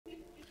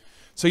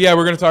So yeah,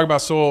 we're going to talk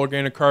about soil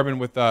organic carbon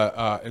with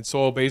and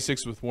soil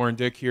basics with Warren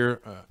Dick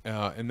here,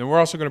 and then we're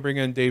also going to bring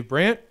in Dave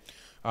Brandt.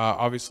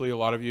 Obviously, a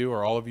lot of you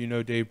or all of you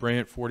know Dave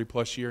Brandt,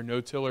 40-plus year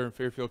no-tiller in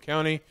Fairfield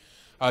County.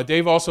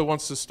 Dave also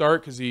wants to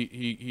start because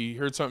he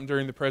heard something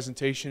during the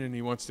presentation and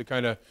he wants to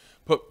kind of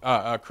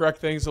correct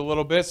things a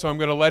little bit. So I'm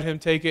going to let him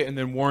take it, and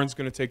then Warren's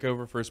going to take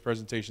over for his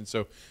presentation.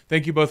 So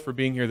thank you both for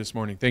being here this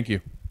morning. Thank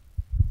you.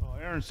 Well,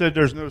 Aaron said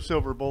there's no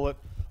silver bullet.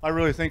 I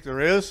really think there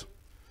is.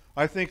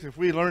 I think if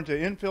we learn to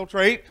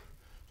infiltrate,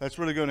 that's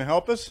really going to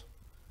help us.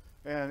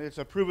 And it's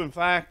a proven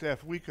fact that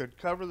if we could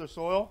cover the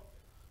soil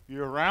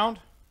year-round,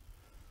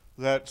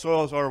 that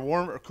soils are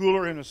warmer,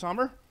 cooler in the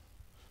summer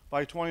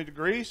by 20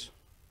 degrees,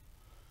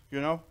 you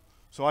know.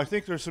 So I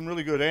think there's some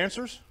really good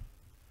answers.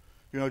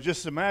 You know,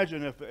 just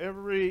imagine if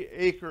every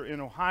acre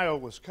in Ohio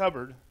was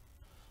covered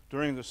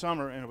during the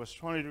summer and it was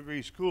 20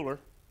 degrees cooler.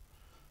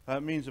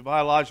 That means the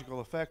biological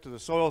effect of the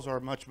soils are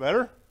much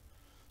better,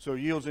 so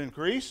yields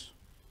increase,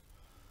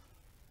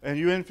 and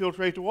you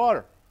infiltrate the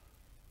water.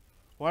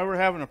 Why we're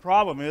having a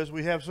problem is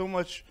we have so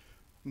much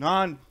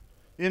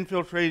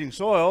non-infiltrating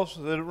soils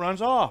that it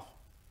runs off.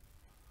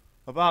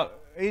 About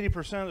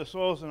 80% of the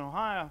soils in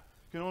Ohio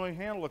can only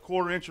handle a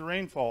quarter-inch of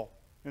rainfall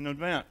in an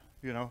event,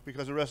 you know,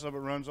 because the rest of it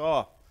runs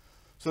off.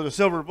 So the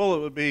silver bullet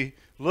would be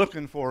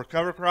looking for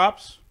cover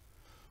crops,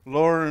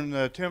 lowering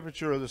the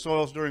temperature of the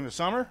soils during the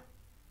summer,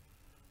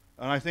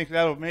 and I think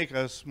that would make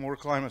us more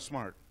climate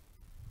smart,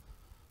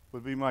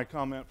 would be my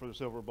comment for the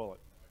silver bullet.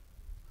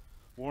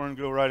 Warren,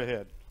 go right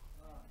ahead.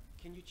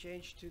 Can you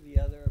change to the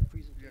other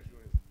presentation? Yes, go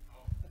ahead.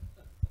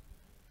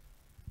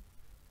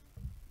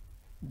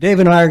 Dave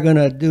and I are going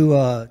to do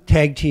a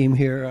tag team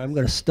here. I'm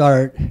going to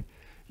start.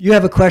 You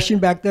have a question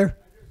back there? I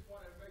just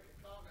want to make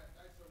a comment.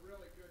 That's a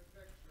really good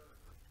picture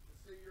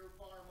to see your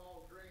farm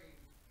all green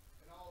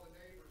and all the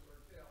neighbors are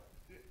tilled.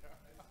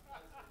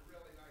 That's a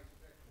really nice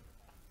picture.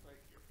 Thank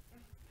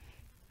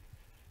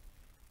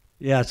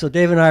you. Yeah, so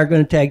Dave and I are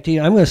going to tag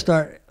team. I'm going to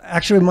start.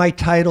 Actually, my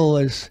title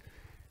is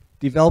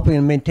Developing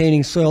and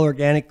Maintaining Soil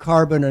Organic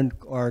Carbon and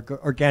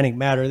Organic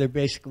Matter. They're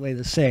basically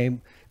the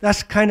same.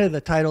 That's kind of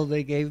the title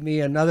they gave me.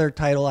 Another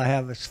title I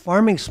have is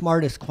Farming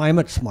Smart is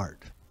Climate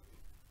Smart.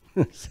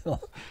 But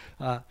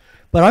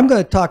I'm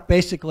going to talk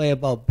basically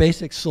about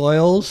basic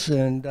soils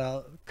and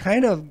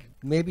kind of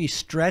maybe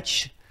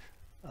stretch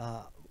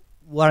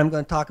what I'm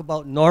going to talk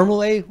about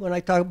normally when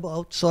I talk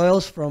about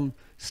soils from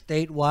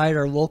statewide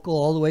or local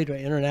all the way to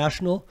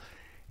international.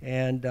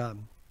 And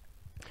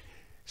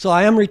so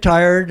I am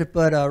retired,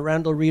 but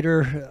Randall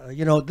Reeder,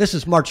 you know, this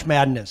is March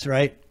Madness,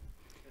 right?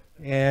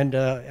 And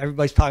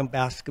everybody's talking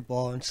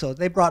basketball, and so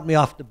they brought me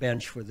off the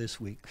bench for this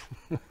week.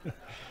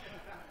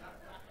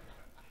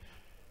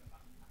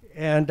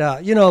 And,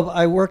 you know,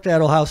 I worked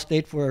at Ohio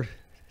State for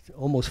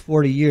almost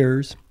 40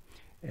 years,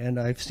 and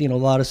I've seen a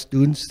lot of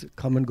students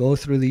come and go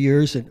through the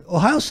years. And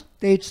Ohio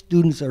State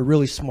students are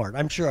really smart.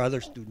 I'm sure other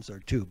students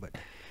are too, but,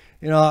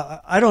 you know,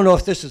 I don't know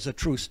if this is a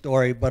true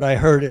story, but I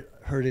heard it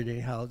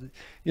anyhow.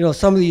 You know,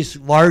 some of these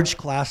large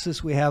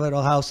classes we have at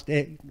Ohio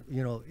State,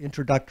 you know,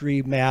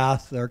 introductory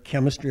math or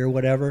chemistry or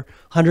whatever,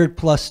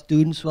 100+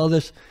 students. Well,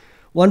 this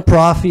one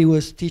prof, he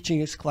was teaching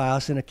his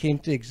class and it came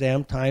to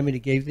exam time and he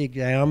gave the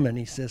exam and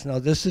he says, now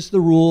this is the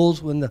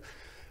rules. When the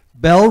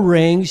bell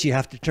rings, you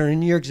have to turn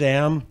in your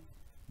exam.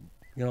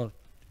 You know,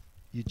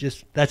 you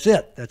just, that's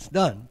it, that's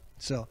done.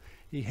 So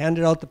he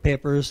handed out the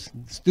papers.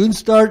 Students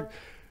start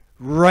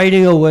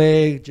writing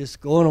away,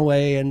 just going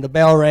away, and the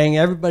bell rang.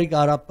 Everybody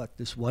got up but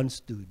this one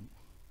student.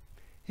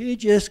 He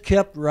just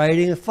kept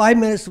writing, and 5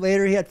 minutes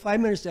later, he had 5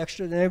 minutes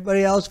extra than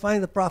everybody else. Finally,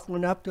 the prof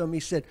went up to him. He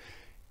said,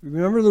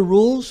 remember the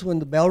rules? When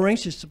the bell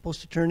rings, you're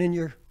supposed to turn in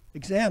your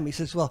exam. He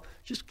says, well,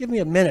 just give me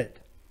a minute.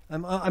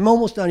 I'm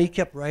almost done. He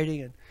kept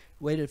writing and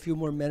waited a few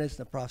more minutes,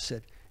 and the prof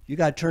said, you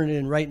got to turn it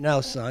in right now,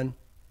 son.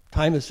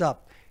 Time is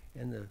up.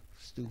 And the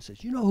student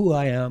says, you know who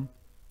I am?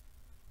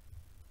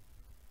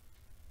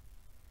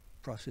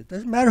 Prof said,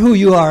 doesn't matter who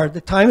you are.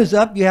 The time is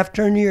up. You have to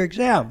turn in your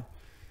exam.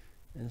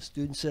 And the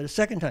student said a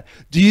second time,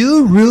 do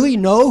you really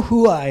know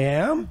who I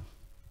am?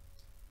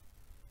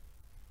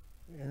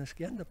 And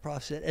again, the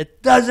prof said,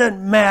 it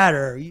doesn't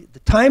matter. The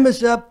time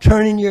is up.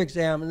 Turn in your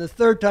exam. And the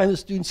third time, the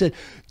student said,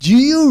 do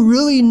you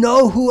really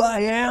know who I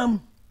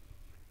am?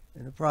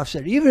 And the prof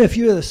said, even if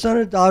you're the son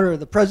or daughter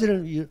of the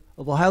president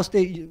of Ohio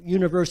State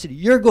University,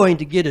 you're going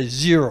to get a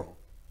 0.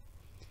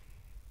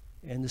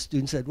 And the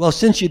student said, well,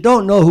 since you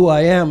don't know who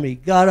I am, he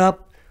got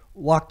up,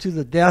 walked to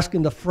the desk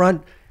in the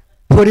front,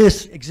 put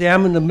his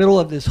exam in the middle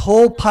of this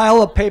whole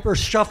pile of papers,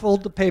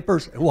 shuffled the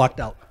papers, and walked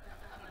out.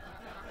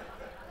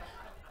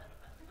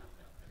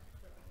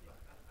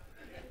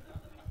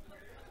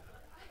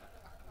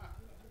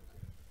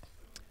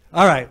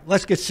 All right,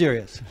 let's get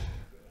serious.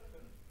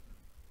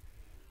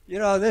 You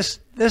know, this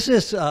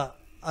is a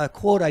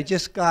quote I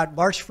just got,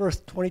 March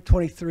 1st,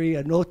 2023,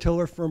 a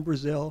no-tiller from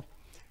Brazil.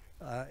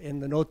 In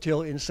the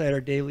No-Till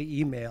Insider Daily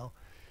email.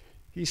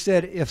 He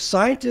said, if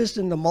scientists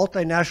in the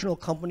multinational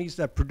companies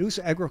that produce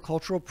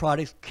agricultural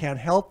products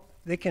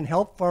they can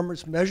help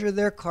farmers measure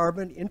their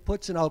carbon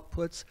inputs and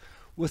outputs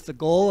with the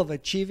goal of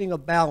achieving a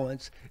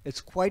balance,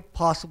 it's quite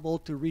possible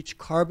to reach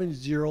carbon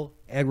zero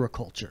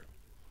agriculture.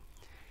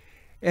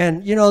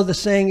 And you know, the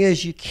saying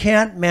is, you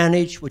can't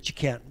manage what you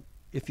can't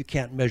if you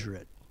can't measure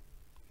it.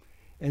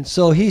 And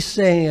so he's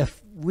saying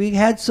if we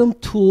had some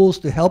tools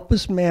to help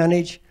us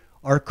manage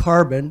our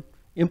carbon,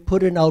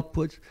 input and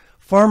outputs,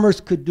 farmers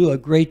could do a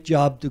great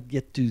job to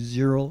get to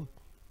zero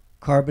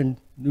carbon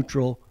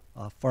neutral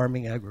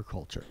farming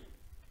agriculture.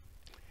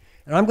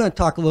 And I'm going to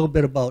talk a little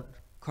bit about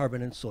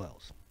carbon in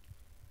soils.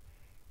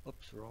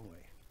 Oops, wrong way.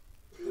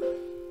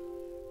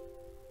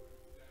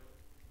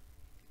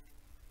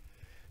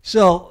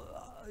 So,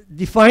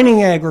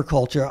 defining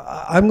agriculture,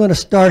 I'm going to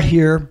start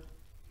here.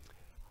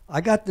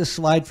 I got this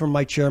slide from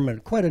my chairman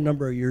quite a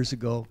number of years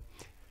ago.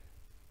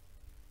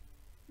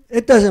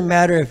 It doesn't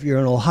matter if you're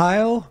in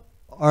Ohio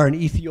or in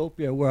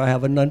Ethiopia, where I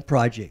have a Nun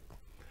project.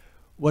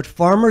 What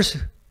farmers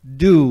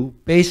do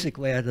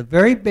basically at a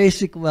very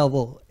basic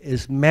level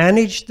is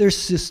manage their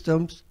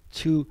systems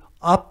to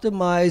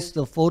optimize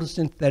the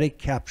photosynthetic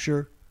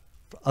capture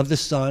of the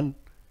sun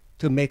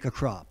to make a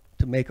crop,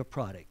 to make a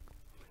product.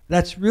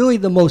 That's really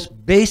the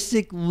most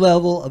basic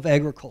level of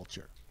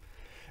agriculture.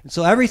 And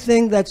so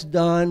everything that's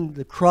done,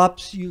 the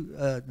crops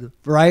the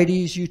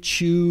varieties you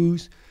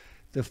choose,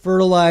 the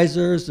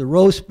fertilizers, the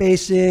row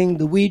spacing,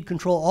 the weed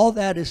control, all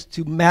that is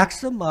to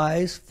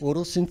maximize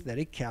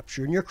photosynthetic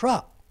capture in your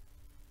crop.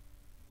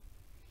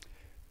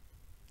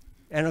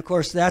 And of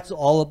course, that's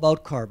all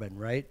about carbon,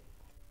 right?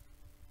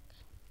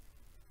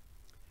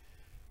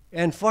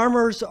 And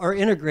farmers are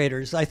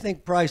integrators. I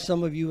think probably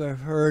some of you have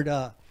heard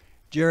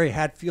Jerry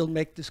Hatfield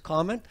make this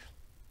comment.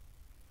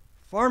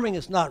 Farming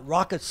is not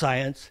rocket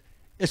science,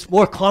 it's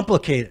more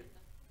complicated.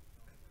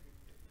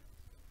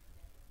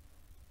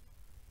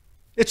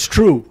 It's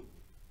true.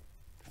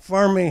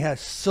 Farming has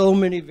so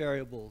many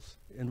variables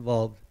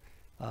involved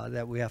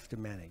that we have to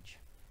manage.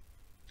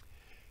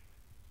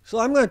 So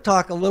I'm going to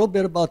talk a little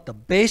bit about the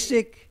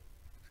basic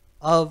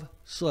of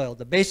soil,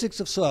 the basics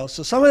of soil.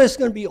 So some of this is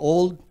going to be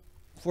old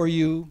for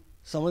you.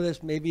 Some of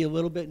this may be a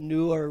little bit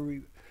new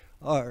or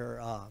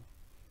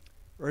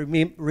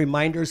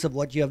reminders of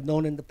what you have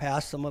known in the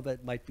past. Some of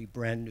it might be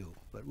brand new,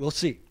 but we'll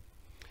see.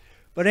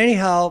 But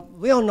anyhow,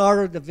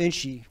 Leonardo da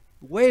Vinci,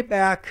 way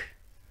back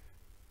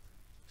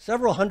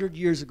several hundred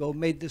years ago,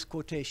 made this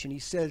quotation. He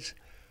says,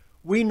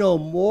 "We know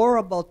more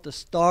about the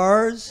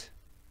stars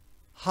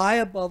high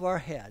above our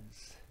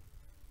heads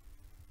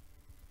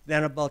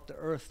than about the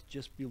earth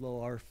just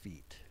below our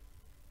feet."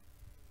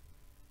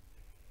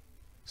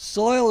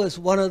 Soil is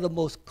one of the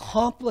most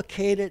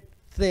complicated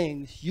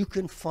things you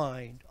can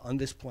find on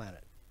this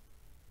planet.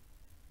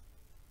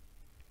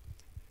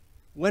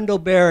 Wendell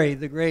Berry,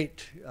 the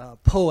great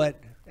poet,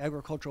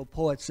 agricultural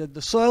poet, said,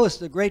 "The soil is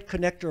the great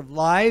connector of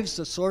lives,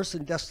 the source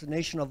and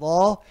destination of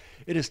all.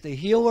 It is the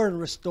healer and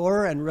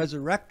restorer and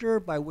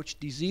resurrector by which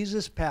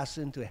diseases pass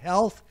into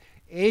health,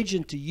 age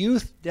into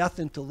youth, death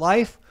into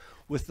life.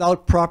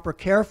 Without proper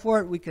care for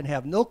it, we can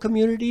have no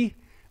community,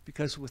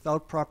 because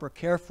without proper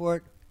care for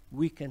it,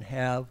 we can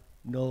have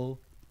no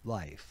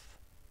life."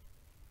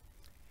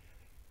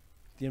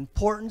 The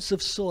importance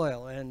of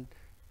soil, and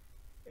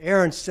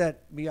Aaron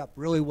set me up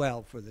really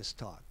well for this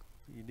talk.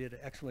 You did an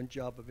excellent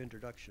job of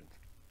introduction.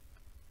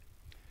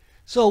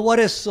 So what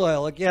is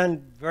soil?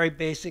 Again, very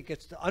basic.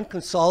 It's the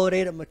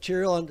unconsolidated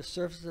material on the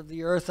surface of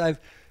the earth. I've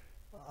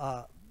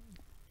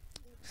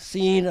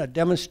seen a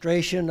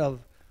demonstration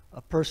of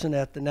a person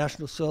at the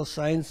National Soil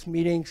Science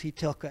meetings. He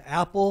took an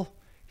apple.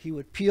 He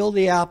would peel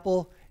the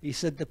apple. He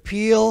said the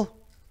peel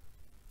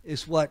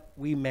is what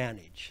we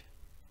manage.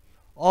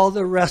 All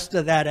the rest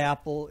of that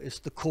apple is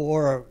the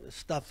core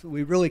stuff that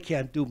we really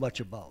can't do much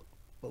about.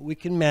 But we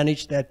can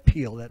manage that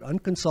peel, that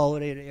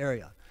unconsolidated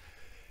area.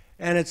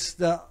 And it's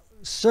the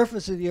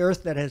surface of the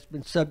earth that has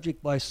been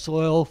subject by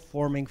soil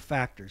forming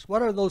factors.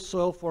 What are those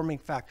soil forming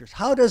factors?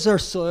 How does our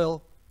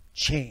soil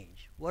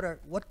change?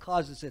 What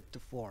causes it to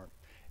form?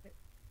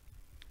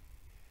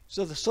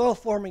 So the soil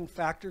forming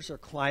factors are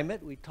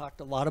climate. We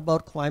talked a lot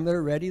about climate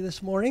already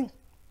this morning.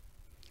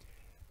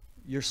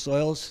 Your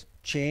soils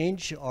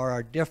change or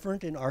are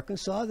different in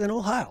Arkansas than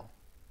Ohio,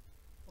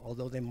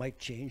 although they might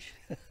change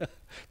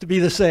to be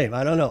the same.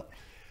 I don't know.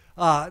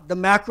 The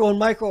macro and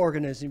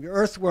microorganisms, your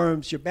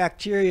earthworms, your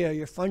bacteria,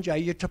 your fungi,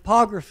 your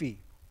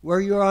topography, where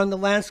you are on the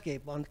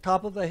landscape, on the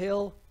top of a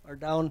hill or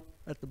down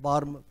at the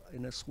bottom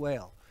in a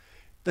swale.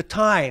 The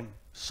time,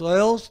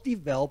 soils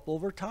develop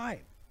over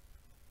time.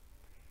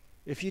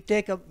 If you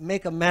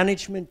make a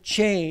management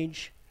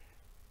change,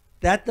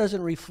 that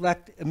doesn't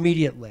reflect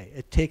immediately.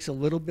 It takes a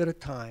little bit of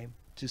time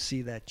to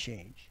see that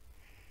change.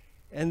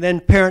 And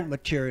then parent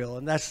material,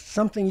 and that's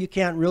something you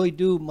can't really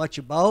do much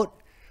about.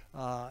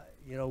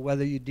 You know,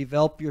 whether you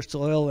develop your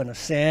soil in a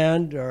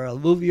sand or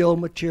alluvial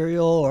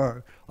material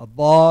or a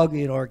bog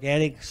in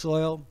organic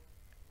soil.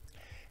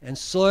 And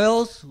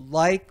soils,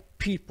 like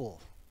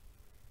people,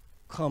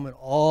 come in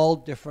all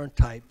different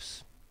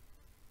types.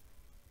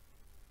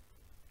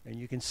 And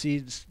you can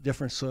see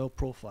different soil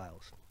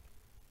profiles.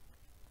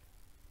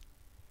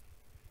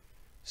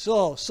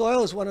 So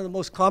soil is one of the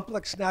most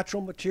complex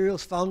natural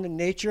materials found in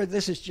nature.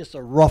 This is just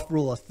a rough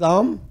rule of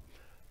thumb,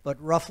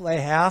 but roughly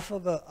half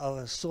of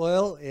a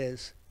soil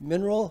is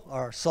mineral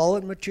or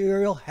solid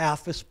material,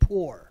 half is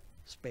pore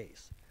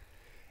space.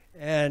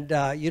 And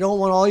you don't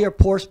want all your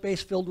pore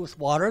space filled with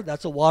water.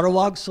 That's a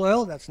waterlogged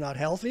soil. That's not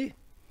healthy.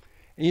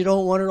 And you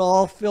don't want it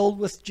all filled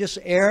with just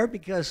air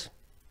because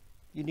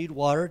you need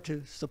water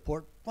to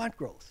support plant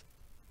growth.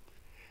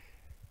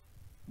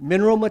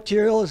 Mineral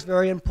material is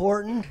very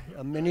important.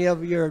 Many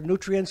of your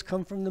nutrients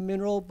come from the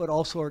mineral, but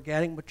also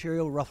organic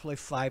material, roughly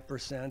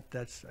 5%.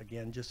 That's,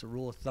 again, just a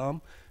rule of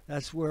thumb.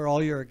 That's where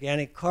all your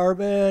organic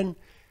carbon,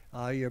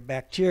 your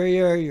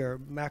bacteria, your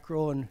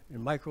macro and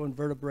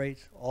microinvertebrates,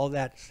 all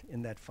that's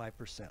in that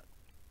 5%.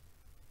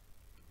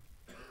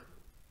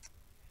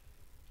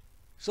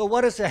 So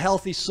what is a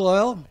healthy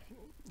soil?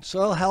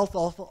 Soil health,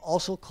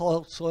 also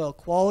called soil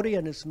quality,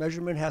 and its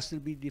measurement has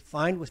to be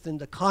defined within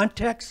the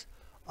context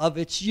of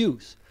its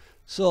use.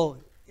 So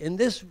in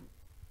this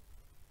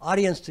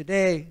audience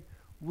today,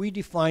 we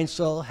define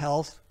soil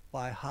health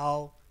by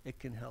how it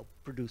can help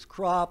produce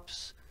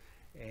crops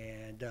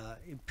and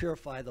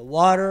purify the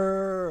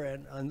water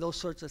and those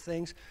sorts of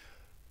things.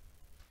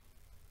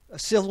 A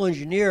civil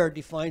engineer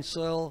defines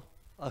soil,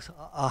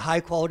 a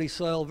high quality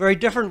soil, very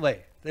differently.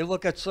 They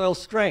look at soil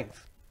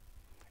strength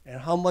and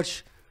how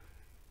much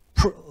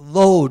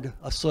load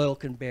a soil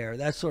can bear,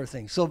 that sort of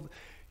thing. So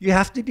you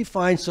have to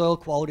define soil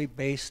quality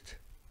based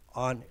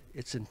on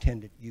its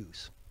intended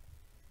use.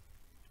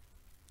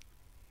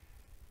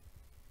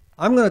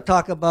 I'm going to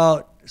talk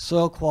about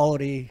soil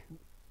quality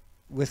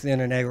within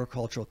an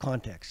agricultural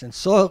context. And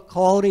soil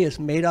quality is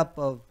made up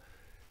of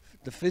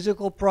the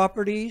physical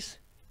properties,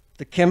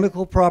 the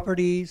chemical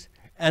properties,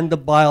 and the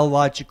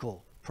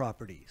biological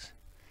properties.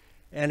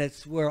 And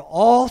it's where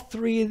all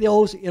three of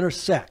those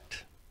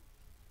intersect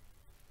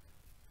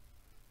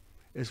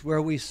is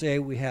where we say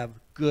we have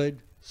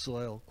good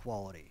soil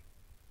quality.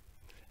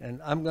 And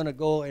I'm going to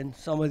go in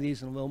some of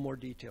these in a little more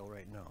detail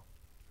right now.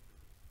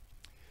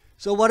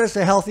 So what is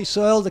a healthy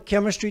soil? The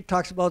chemistry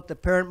talks about the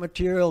parent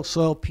material,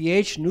 soil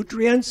pH,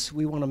 nutrients.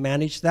 We want to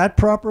manage that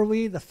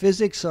properly. The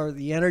physics are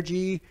the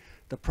energy,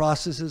 the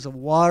processes of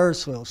water,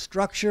 soil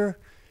structure.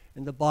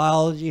 And the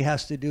biology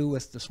has to do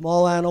with the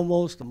small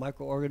animals, the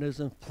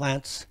microorganisms,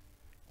 plants,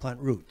 plant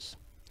roots.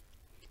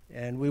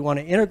 And we want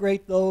to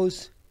integrate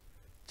those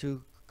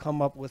to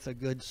come up with a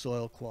good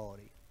soil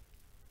quality.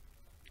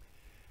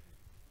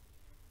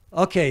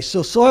 Okay,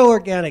 so soil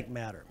organic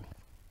matter.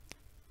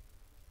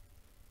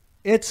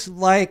 It's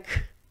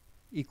like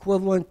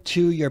equivalent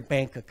to your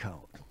bank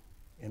account,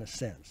 in a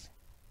sense.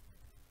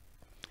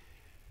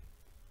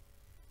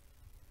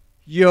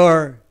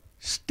 Your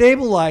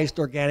stabilized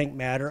organic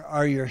matter,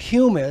 or your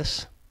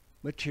humus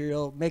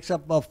material, makes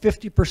up about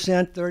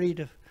 50%,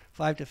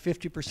 35 to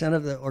 50%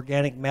 of the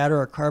organic matter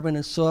or carbon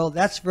in soil.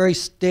 That's very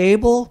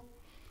stable.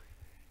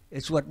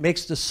 It's what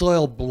makes the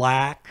soil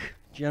black,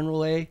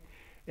 generally.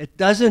 It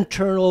doesn't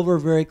turn over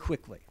very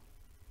quickly.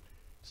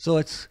 So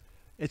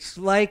it's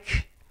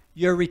like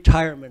your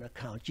retirement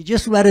account. You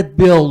just let it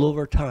build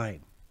over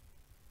time.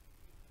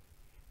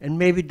 And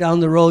maybe down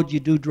the road you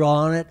do draw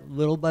on it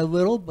little by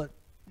little, but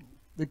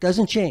it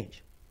doesn't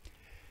change.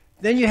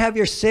 Then you have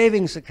your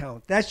savings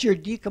account. That's your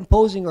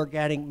decomposing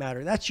organic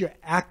matter. That's your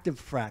active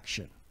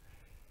fraction.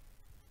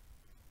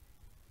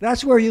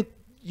 That's where you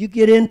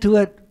get into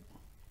it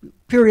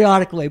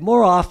periodically,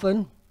 more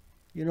often.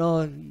 You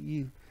know,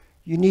 you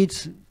need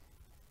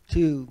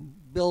to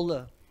build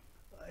a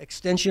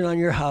extension on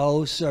your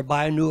house or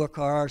buy a newer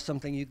car or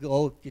something. You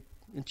go get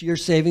into your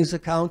savings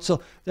account.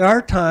 So there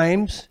are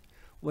times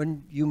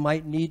when you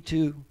might need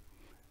to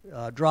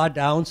draw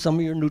down some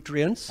of your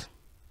nutrients.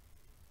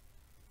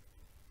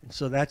 And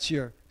so that's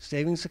your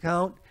savings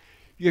account.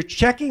 Your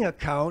checking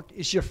account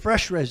is your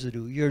fresh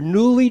residue, your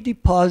newly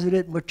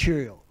deposited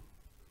material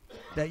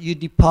that you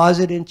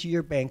deposit into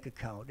your bank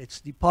account. It's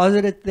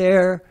deposited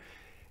there.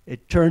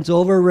 It turns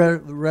over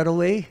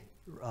readily,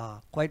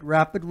 quite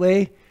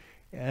rapidly.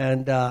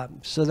 And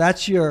so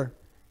that's your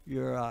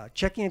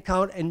checking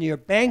account. And your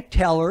bank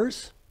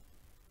tellers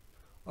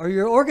are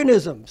your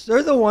organisms.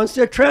 They're the ones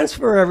that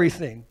transfer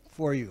everything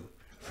for you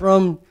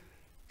from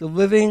the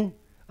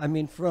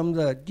from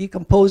the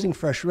decomposing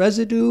fresh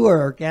residue or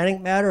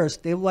organic matter or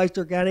stabilized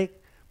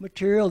organic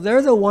material.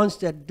 They're the ones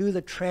that do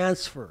the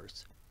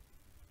transfers.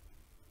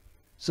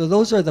 So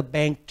those are the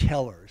bank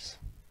tellers.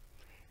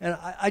 And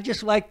I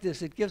just like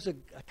this. It gives a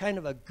kind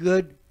of a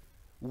good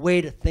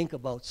way to think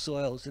about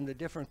soils and the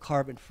different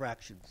carbon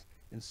fractions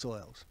in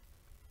soils.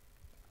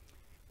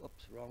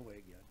 Whoops, wrong way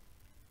again.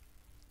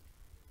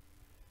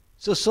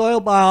 So soil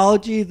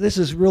biology, this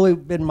has really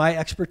been my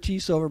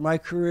expertise over my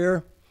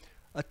career.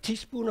 A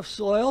teaspoon of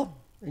soil,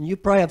 and you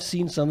probably have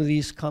seen some of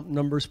these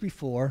numbers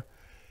before,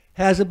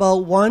 has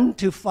about 1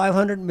 to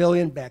 500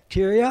 million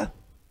bacteria,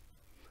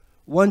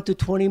 1 to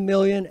 20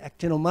 million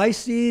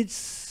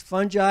actinomycetes,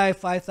 fungi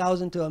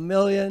 5,000 to 1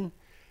 million,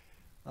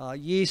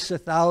 yeast 1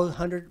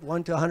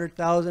 to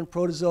 100,000,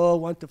 protozoa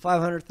 1 to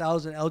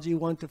 500,000, algae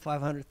 1 to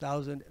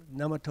 500,000,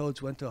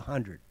 nematodes 1 to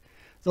 100.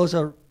 Those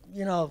are,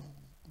 you know,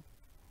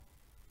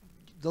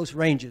 those are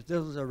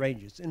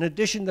ranges. In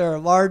addition, there are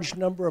a large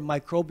number of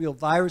microbial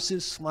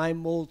viruses, slime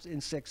molds,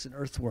 insects, and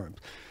earthworms.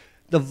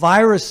 The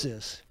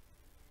viruses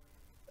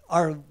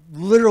are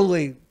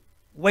literally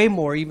way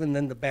more even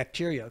than the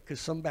bacteria,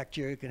 because some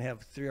bacteria can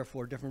have 3 or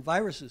 4 different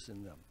viruses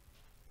in them.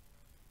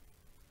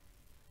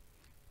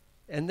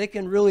 And they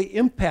can really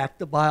impact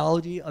the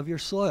biology of your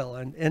soil.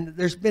 And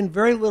there's been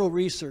very little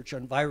research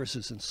on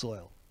viruses in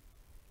soil.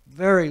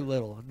 Very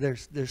little.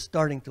 They're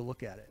starting to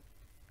look at it.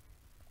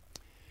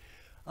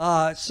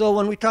 So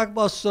when we talk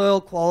about soil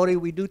quality,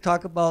 we do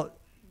talk about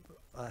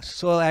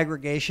soil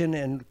aggregation,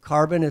 and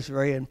carbon is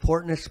very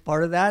important as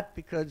part of that,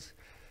 because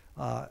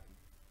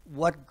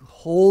what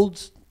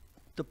holds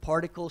the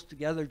particles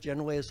together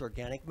generally is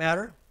organic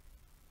matter.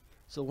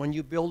 So when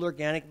you build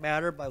organic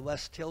matter by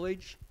less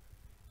tillage,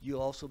 you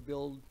also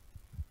build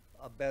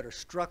a better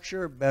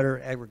structure,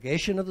 better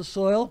aggregation of the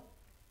soil.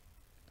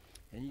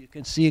 And you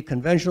can see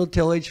conventional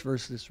tillage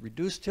versus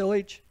reduced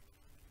tillage.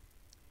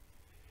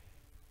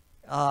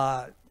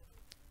 And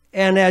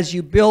as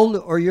you build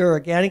or your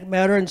organic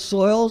matter in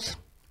soils,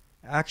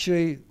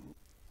 actually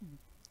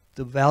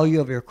the value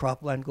of your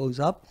cropland goes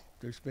up.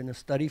 There's been a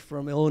study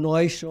from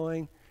Illinois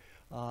showing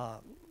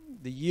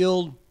the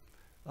yield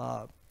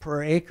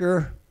per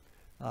acre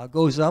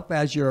goes up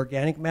as your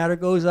organic matter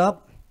goes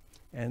up,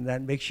 and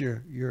that makes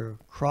your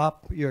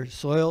crop, your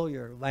soil,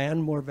 your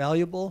land more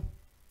valuable.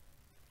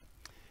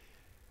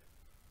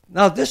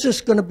 Now this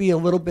is going to be a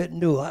little bit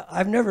new.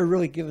 I've never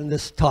really given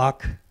this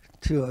talk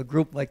to a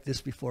group like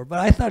this before, but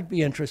I thought it'd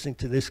be interesting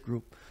to this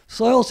group.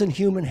 Soils and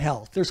human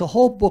health. There's a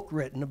whole book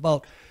written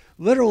about,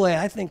 literally,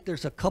 I think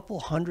there's a couple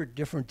hundred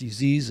different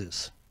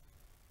diseases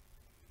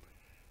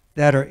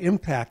that are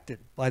impacted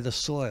by the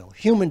soil,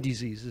 human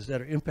diseases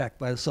that are impacted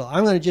by the soil.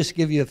 I'm going to just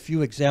give you a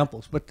few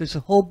examples, but there's a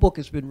whole book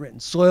that's been written,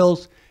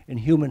 Soils and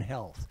Human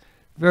Health.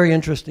 Very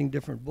interesting,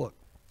 different book.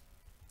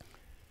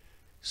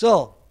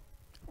 So,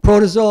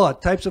 protozoa,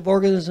 types of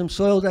organisms,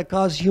 soils that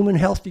cause human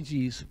health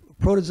disease.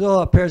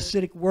 Protozoa,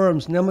 parasitic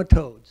worms,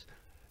 nematodes.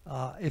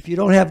 If you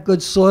don't have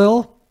good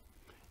soil,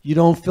 you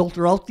don't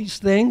filter out these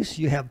things,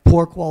 you have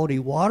poor quality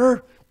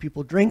water,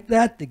 people drink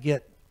that, they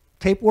get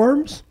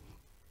tapeworms,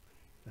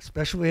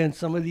 especially in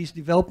some of these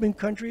developing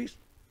countries.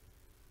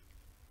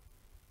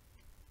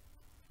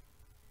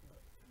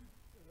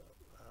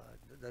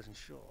 It doesn't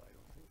show, I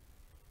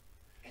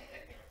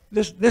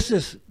don't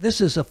think.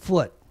 This is a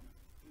foot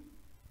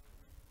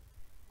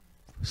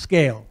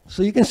scale.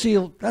 So you can see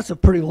that's a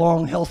pretty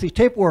long, healthy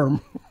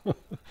tapeworm.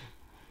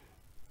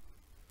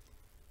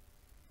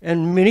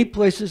 And many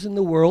places in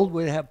the world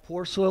where they have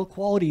poor soil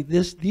quality,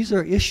 these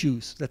are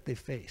issues that they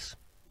face.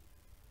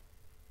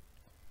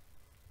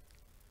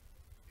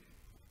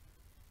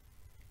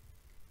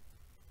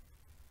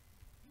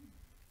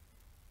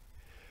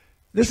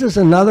 This is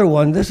another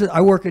one.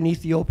 I work in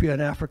Ethiopia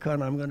and Africa,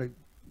 and I'm going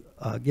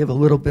to give a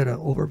little bit of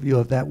overview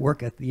of that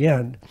work at the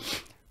end.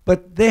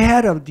 But they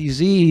had a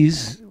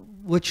disease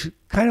which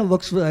kind of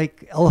looks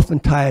like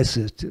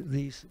elephantiasis,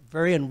 these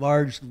very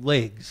enlarged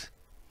legs.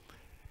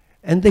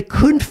 And they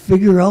couldn't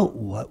figure out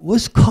what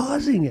was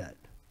causing it.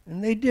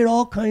 And they did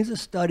all kinds of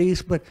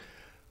studies, but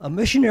a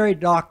missionary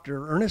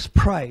doctor, Ernest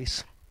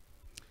Price,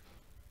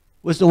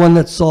 was the one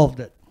that solved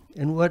it.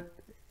 And what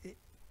it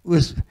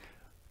was,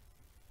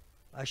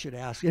 I should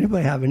ask,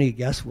 anybody have any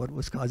guess what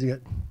was causing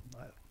it?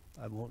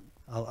 I won't,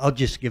 I'll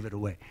just give it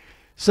away.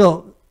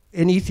 So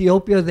in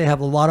Ethiopia, they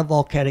have a lot of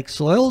volcanic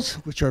soils,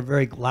 which are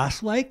very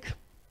glass-like.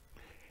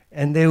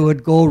 And they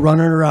would go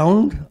running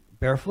around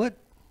barefoot.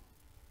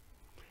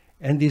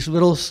 And these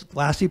little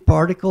glassy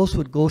particles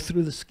would go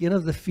through the skin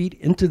of the feet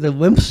into the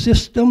lymph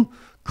system,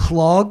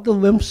 clog the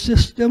lymph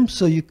system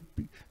so you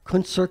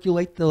couldn't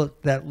circulate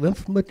that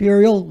lymph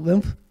material,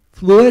 lymph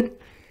fluid,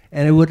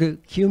 and it would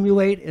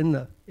accumulate in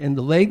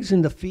the legs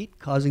and the feet,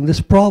 causing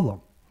this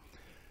problem.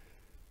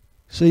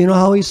 So you know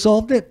how he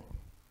solved it?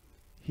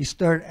 He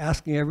started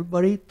asking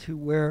everybody to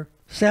wear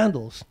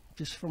sandals,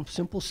 just from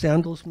simple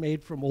sandals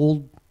made from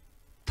old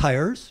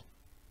tires,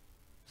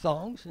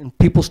 thongs, and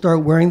people started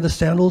wearing the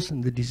sandals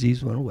and the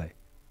disease went away.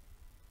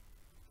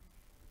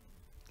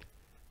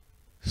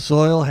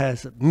 Soil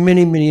has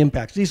many, many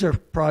impacts. These are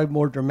probably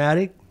more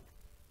dramatic.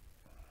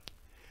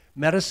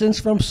 Medicines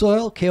from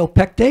soil,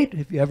 kaopectate,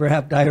 if you ever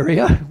have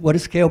diarrhea. What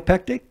is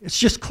kaopectate? It's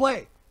just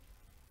clay.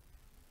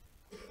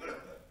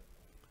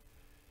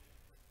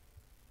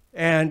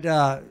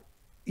 And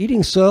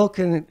eating soil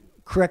can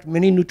correct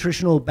many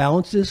nutritional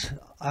balances.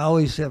 I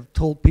always have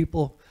told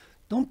people,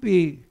 don't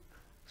be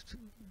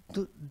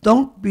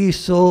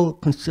so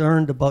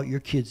concerned about your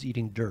kids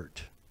eating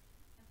dirt.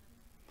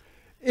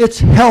 It's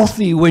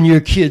healthy when your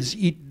kids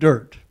eat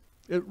dirt.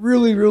 It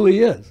really, really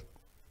is.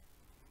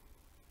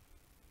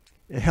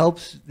 It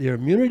helps their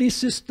immunity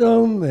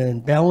system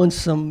and balance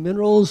some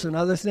minerals and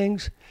other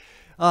things.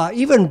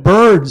 Even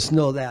birds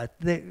know that.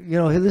 This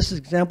is an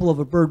example of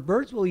a bird.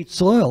 Birds will eat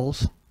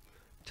soils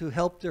to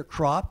help their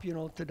crop,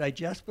 to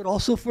digest, but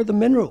also for the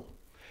mineral.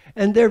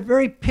 And they're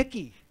very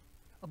picky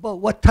about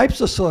what types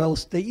of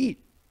soils they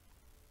eat.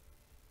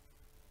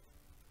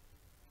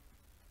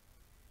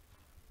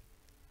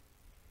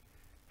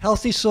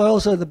 Healthy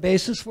soils are the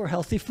basis for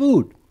healthy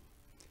food.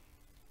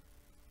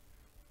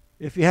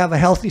 If you have a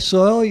healthy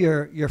soil,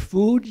 your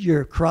food,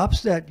 your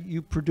crops that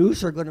you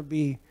produce are going to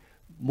be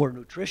more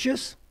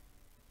nutritious.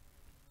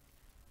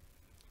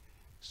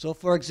 So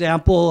for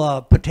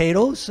example,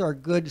 potatoes are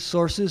good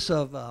sources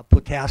of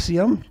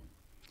potassium.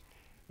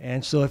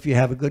 And so if you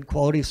have a good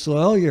quality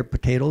soil, your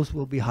potatoes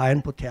will be high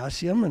in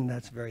potassium, and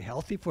that's very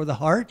healthy for the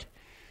heart.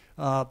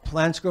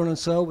 Plants grown in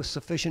soil with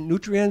sufficient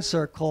nutrients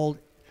are called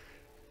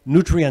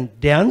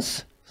nutrient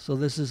dense. So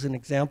this is an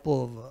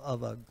example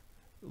of a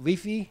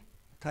leafy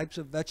types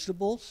of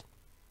vegetables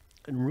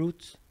and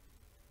roots.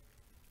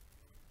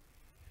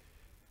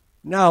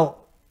 Now,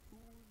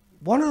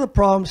 one of the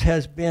problems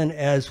has been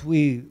as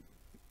we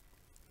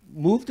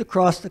moved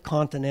across the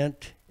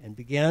continent and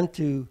began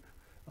to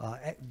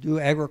do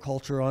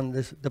agriculture on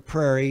the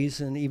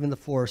prairies and even the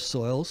forest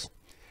soils,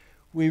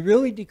 we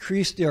really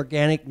decreased the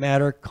organic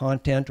matter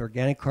content,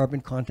 organic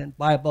carbon content,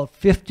 by about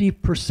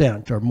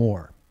 50% or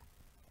more.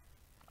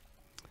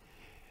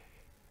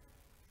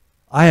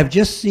 I have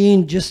just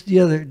seen, just the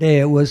other day,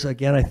 it was,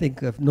 again, I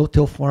think a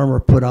no-till farmer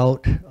put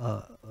out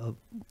a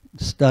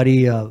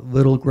study, a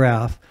little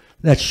graph,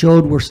 that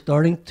showed we're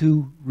starting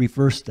to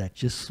reverse that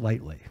just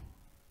slightly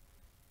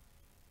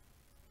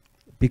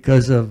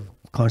because of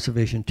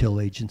conservation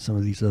tillage and some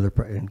of these other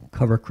and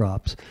cover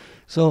crops.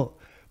 So,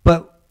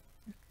 but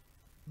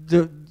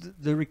the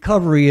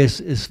recovery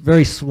is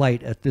very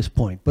slight at this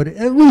point, but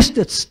at least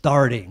it's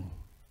starting.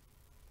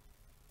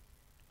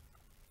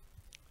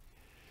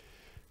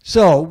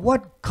 So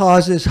what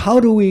causes, how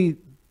do we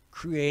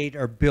create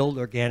or build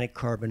organic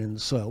carbon in the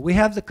soil? We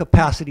have the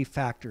capacity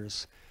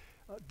factors.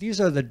 These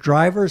are the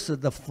drivers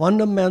of the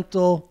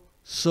fundamental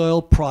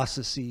soil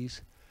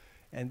processes,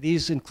 and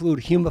these include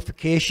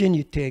humification.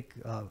 You take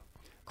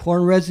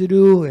corn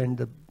residue and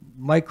the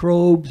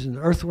microbes and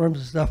the earthworms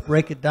and stuff,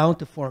 break it down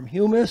to form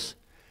humus.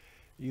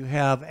 You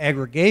have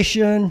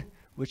aggregation,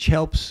 which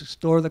helps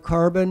store the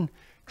carbon,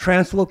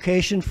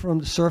 translocation from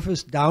the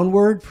surface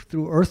downward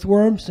through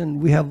earthworms,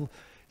 and we have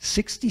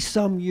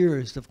 60-some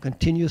years of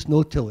continuous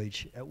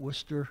no-tillage at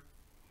Worcester,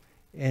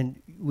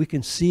 and we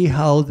can see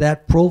how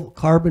that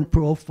carbon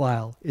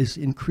profile is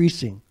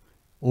increasing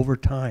over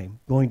time,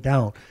 going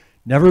down.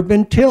 Never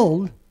been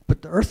tilled,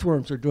 but the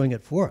earthworms are doing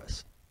it for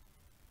us.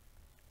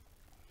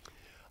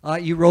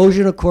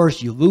 Erosion, of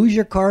course, you lose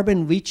your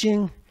carbon,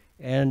 leaching,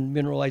 and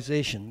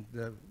mineralization,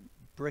 the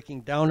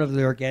breaking down of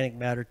the organic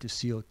matter to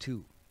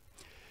CO2.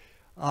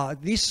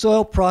 These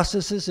soil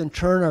processes, in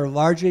turn, are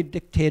largely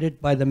dictated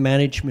by the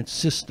management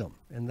system.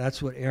 And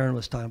that's what Aaron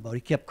was talking about.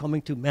 He kept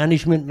coming to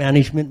management,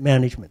 management,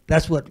 management.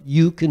 That's what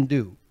you can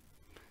do.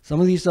 Some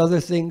of these other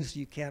things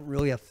you can't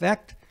really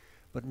affect,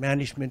 but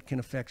management can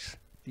affect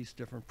these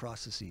different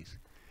processes.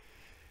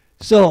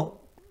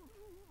 So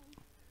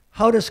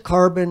how do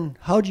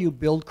you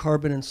build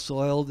carbon in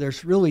soil?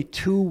 There's really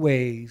two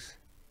ways,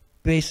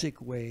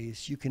 basic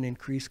ways you can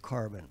increase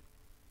carbon.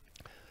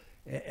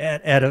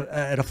 At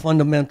a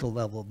fundamental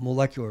level,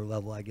 molecular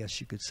level, I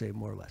guess you could say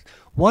more or less.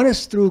 One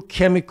is through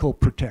chemical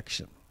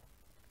protection.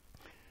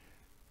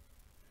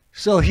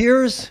 So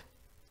here's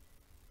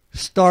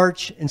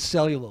starch and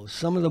cellulose,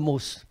 some of the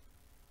most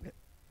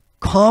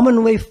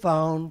commonly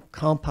found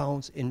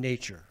compounds in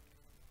nature.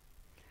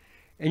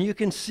 And you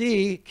can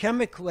see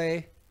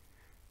chemically,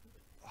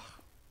 I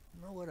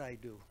don't know what I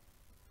do.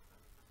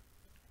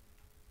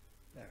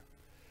 There.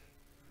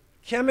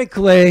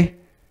 Chemically,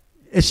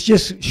 it's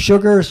just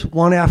sugars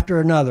one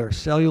after another,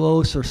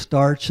 cellulose or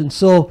starch. And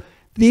so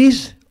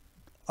these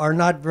are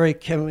not very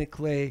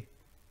chemically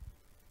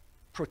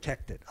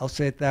protected. I'll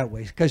say it that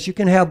way. Because you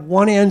can have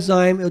one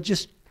enzyme, it'll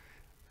just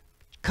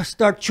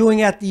start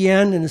chewing at the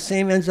end, and the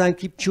same enzyme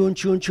keep chewing,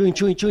 chewing, chewing,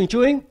 chewing, chewing,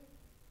 chewing.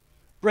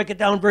 Break it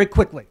down very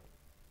quickly.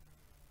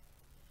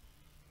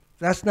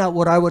 That's not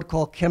what I would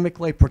call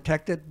chemically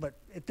protected, but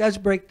it does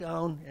break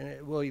down, and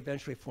it will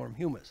eventually form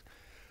humus.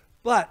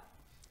 But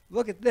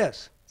look at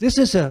this. This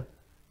is a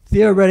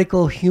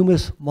theoretical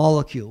humus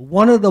molecule,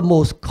 one of the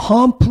most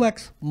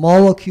complex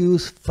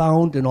molecules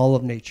found in all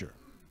of nature.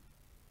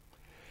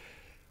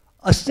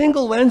 A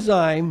single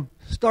enzyme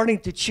starting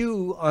to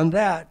chew on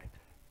that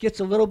gets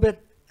a little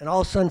bit and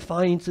all of a sudden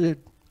finds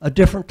a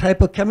different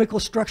type of chemical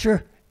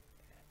structure.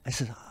 I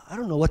said, I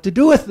don't know what to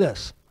do with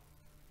this.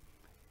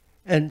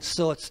 And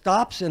so it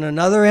stops, and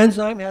another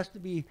enzyme has to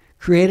be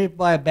created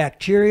by a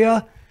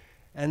bacteria,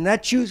 and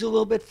that chews a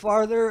little bit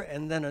farther,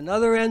 and then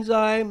another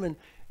enzyme,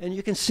 and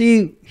you can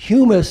see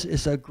humus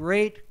is a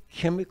great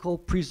chemical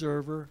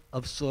preserver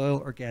of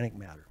soil organic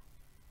matter,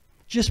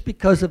 just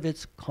because of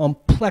its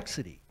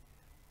complexity.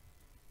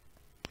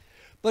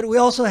 But we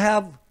also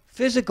have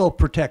physical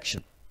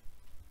protection.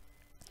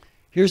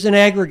 Here's an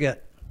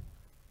aggregate,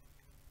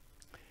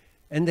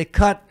 and they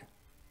cut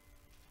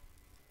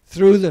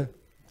through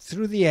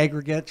the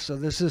aggregate, so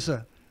this is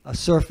a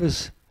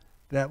surface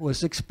that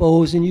was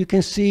exposed, and you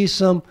can see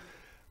some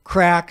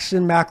cracks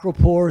and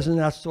macropores and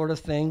that sort of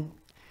thing.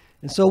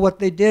 And so what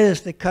they did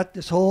is they cut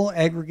this whole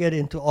aggregate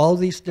into all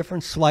these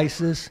different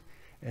slices,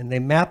 and they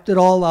mapped it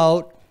all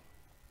out.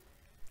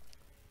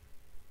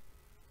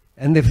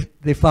 And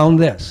they found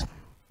this.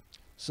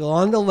 So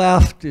on the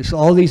left is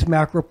all these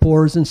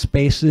macropores and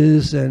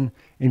spaces and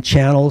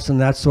channels and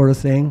that sort of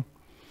thing.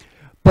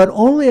 But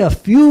only a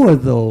few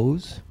of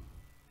those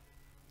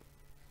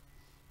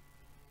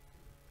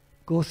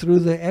go through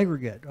the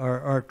aggregate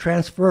or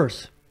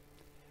transverse.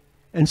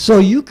 And so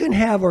you can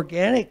have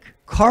organic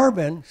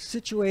carbon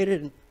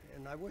situated,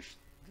 and I wish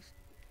this,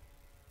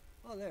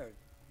 oh there,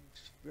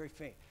 it's very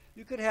faint.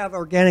 You could have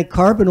organic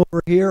carbon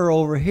over here or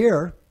over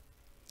here,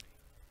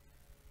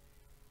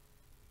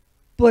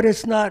 but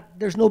it's not,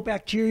 there's no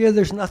bacteria,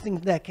 there's nothing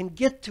that can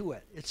get to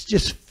it. It's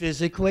just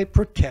physically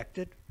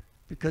protected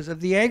because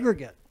of the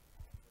aggregate.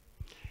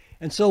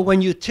 And so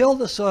when you till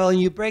the soil and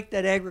you break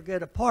that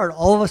aggregate apart,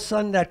 all of a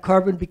sudden that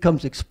carbon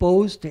becomes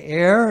exposed to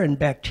air and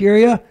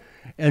bacteria,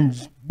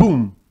 and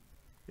boom,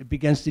 it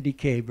begins to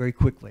decay very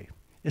quickly.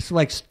 It's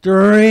like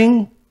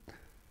stirring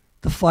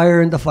the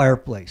fire in the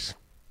fireplace.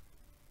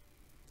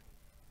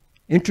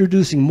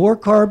 Introducing more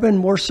carbon,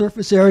 more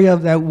surface area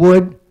of that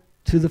wood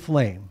to the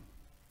flame.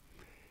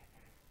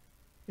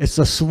 It's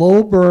a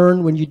slow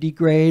burn when you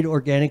degrade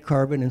organic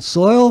carbon in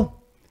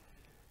soil,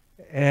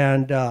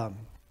 and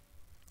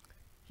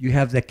you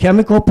have the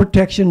chemical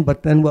protection,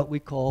 but then what we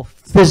call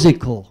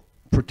physical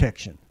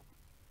protection.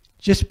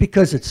 Just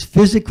because it's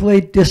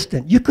physically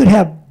distant. You could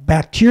have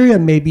bacteria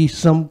maybe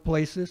some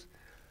places.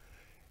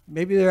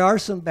 Maybe there are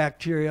some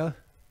bacteria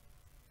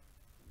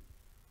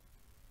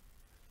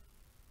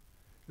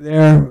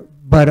there,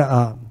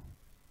 but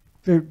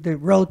they're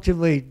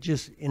relatively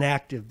just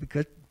inactive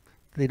because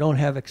they don't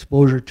have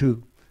exposure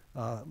to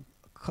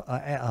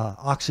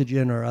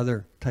oxygen or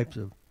other types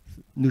of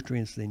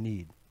nutrients they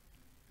need.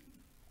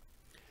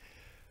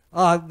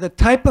 The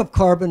type of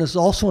carbon is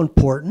also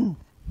important,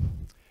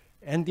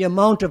 and the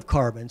amount of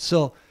carbon.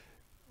 So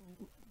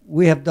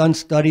we have done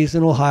studies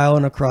in Ohio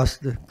and across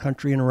the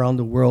country and around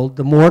the world.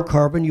 The more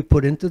carbon you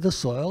put into the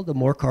soil, the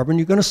more carbon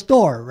you're going to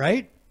store,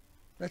 right?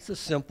 That's a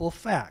simple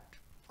fact.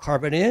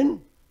 Carbon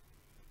in,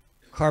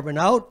 carbon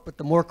out, but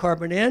the more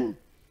carbon in,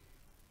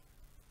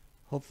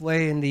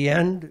 hopefully in the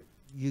end,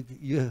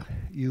 you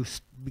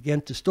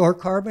begin to store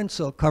carbon,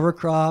 so cover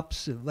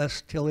crops,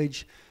 less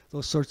tillage,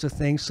 those sorts of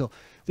things. So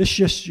this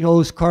just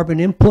shows carbon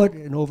input,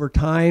 and over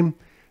time,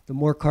 the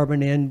more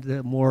carbon in,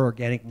 the more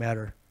organic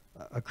matter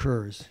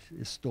occurs,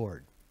 is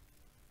stored.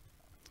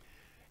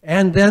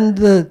 And then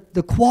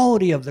the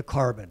quality of the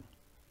carbon.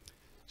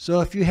 So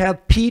if you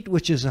have peat,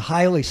 which is a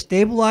highly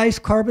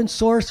stabilized carbon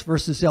source,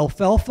 versus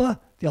alfalfa,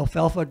 the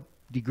alfalfa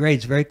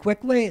degrades very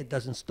quickly, it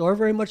doesn't store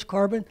very much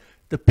carbon.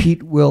 The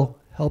peat will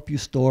help you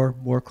store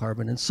more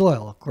carbon in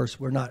soil. Of course,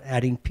 we're not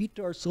adding peat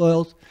to our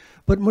soils,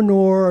 but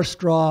manure or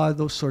straw,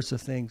 those sorts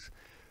of things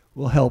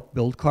will help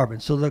build carbon.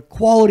 So the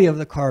quality of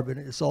the carbon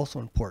is also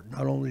important,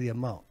 not only the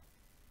amount.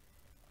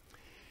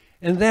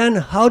 And then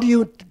how do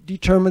you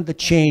determine the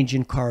change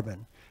in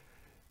carbon?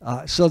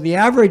 So the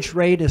average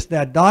rate is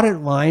that dotted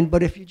line,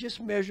 but if you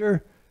just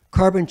measure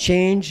carbon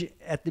change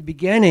at the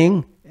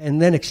beginning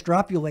and then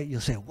extrapolate,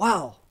 you'll say,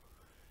 wow,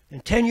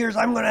 in 10 years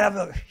I'm going to have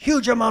a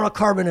huge amount of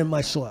carbon in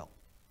my soil.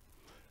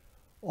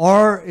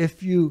 Or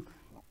if you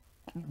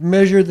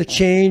measure the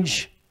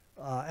change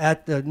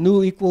at the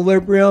new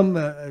equilibrium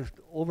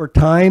over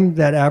time,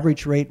 that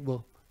average rate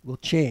will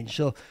change.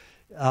 So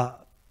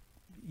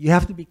you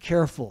have to be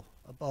careful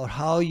about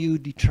how you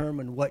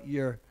determine what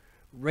your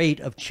rate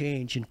of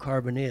change in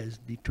carbon is,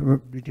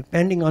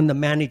 depending on the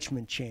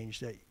management change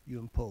that you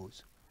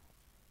impose.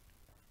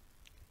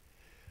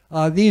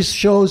 These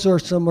shows are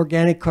some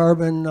organic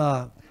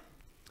carbon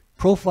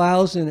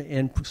profiles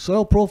and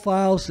soil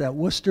profiles at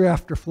Worcester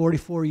after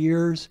 44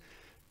 years.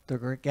 The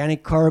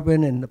organic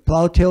carbon and the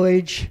plow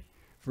tillage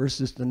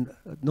versus the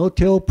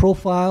no-till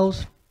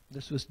profiles.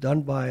 This was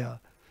done by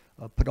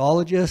a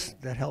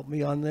pedologist that helped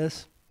me on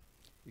this.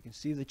 You can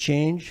see the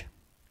change.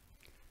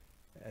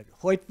 At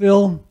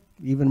Hoytville,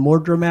 even more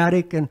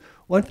dramatic. And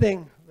one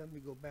thing, let me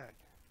go back.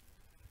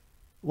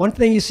 One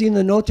thing you see in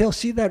the no-till,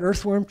 see that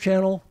earthworm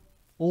channel,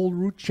 old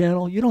root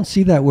channel? You don't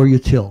see that where you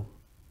till.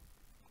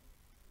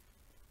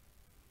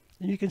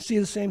 And you can see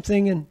the same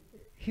thing in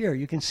here.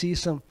 You can see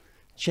some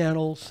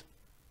channels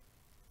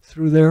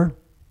through there.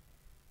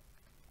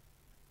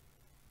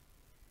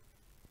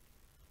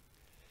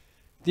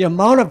 The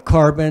amount of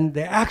carbon,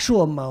 the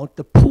actual amount,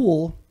 the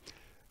pool,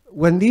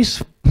 when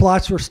these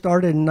plots were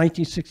started in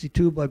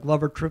 1962 by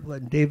Glover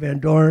Triplett and Dave Van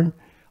Dorn,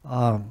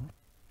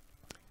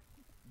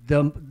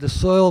 the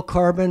soil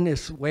carbon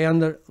is way on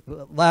the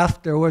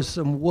left. There was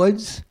some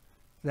woods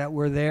that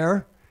were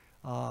there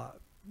that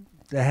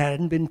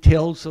hadn't been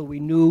tilled, so we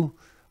knew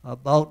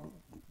about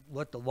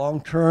what the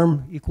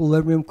long-term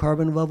equilibrium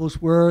carbon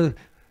levels were.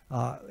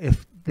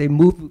 If they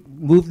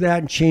moved that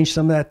and changed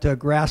some of that to a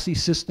grassy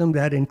system,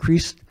 that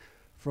increased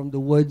from the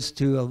woods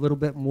to a little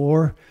bit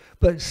more.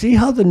 But see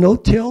how the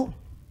no-till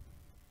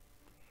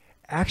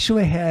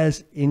actually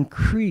has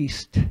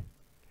increased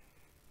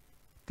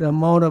the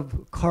amount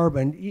of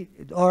carbon,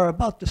 or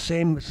about the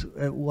same as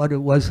what it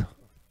was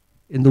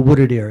in the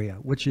wooded area,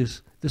 which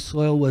is the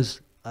soil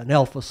was an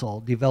alpha sol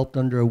developed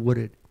under a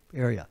wooded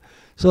area.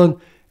 So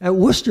At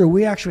Worcester,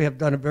 we actually have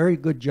done a very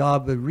good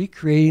job of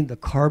recreating the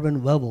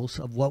carbon levels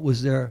of what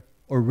was there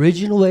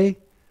originally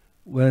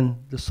when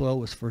the soil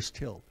was first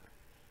tilled.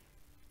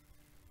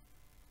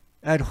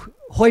 At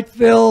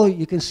Hoytville,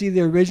 you can see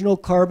the original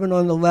carbon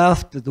on the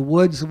left, the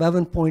Woods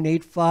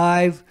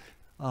 11.85.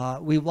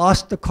 We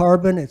lost the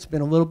carbon. It's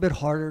been a little bit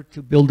harder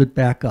to build it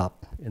back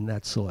up in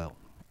that soil,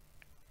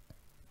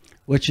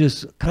 which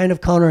is kind of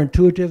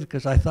counterintuitive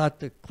because I thought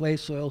the clay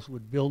soils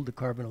would build the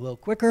carbon a little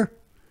quicker,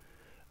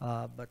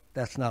 but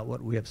that's not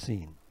what we have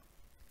seen.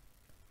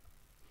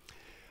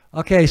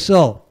 Okay,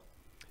 so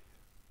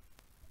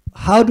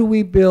how do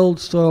we build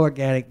soil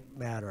organic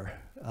matter?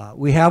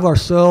 We have our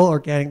soil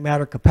organic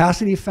matter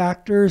capacity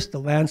factors, the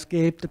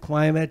landscape, the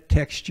climate,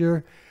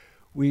 texture.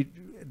 We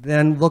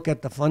then look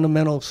at the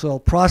fundamental soil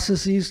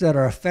processes that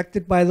are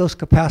affected by those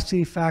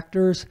capacity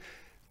factors.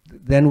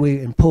 Then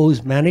we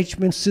impose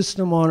management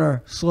system on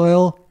our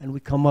soil, and we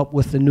come up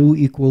with the new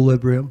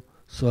equilibrium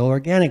soil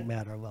organic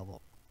matter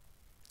level.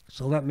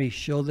 So let me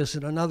show this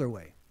in another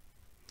way.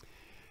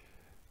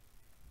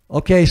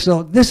 Okay,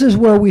 so this is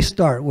where we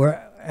start. We're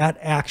at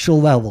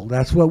actual level.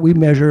 That's what we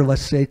measure,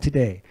 let's say,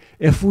 today.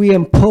 If we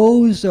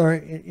impose or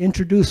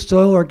introduce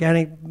soil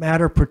organic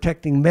matter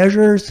protecting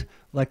measures,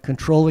 like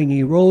controlling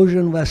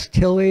erosion, less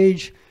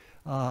tillage,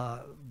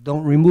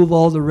 don't remove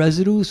all the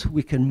residues,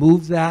 we can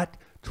move that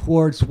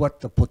towards what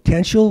the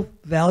potential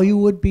value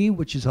would be,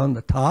 which is on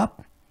the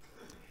top.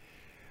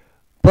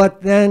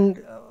 But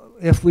then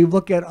if we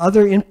look at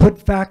other input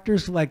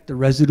factors like the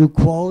residue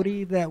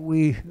quality that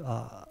we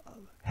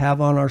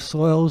have on our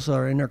soils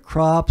or in our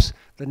crops,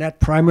 the net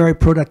primary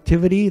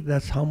productivity,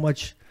 that's how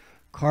much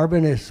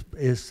carbon is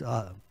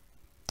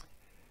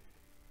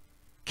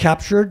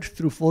captured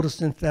through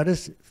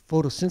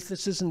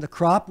photosynthesis in the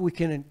crop, we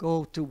can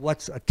go to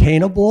what's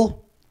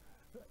attainable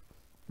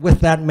with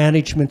that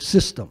management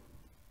system.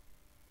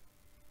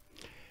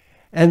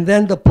 And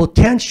then the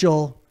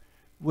potential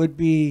would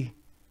be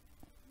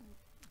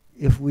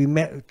if we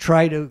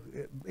try to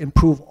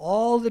improve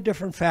all the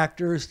different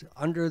factors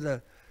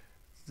under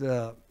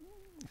the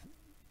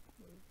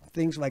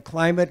things like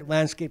climate,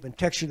 landscape, and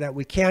texture that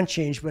we can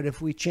change, but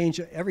if we change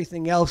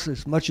everything else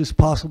as much as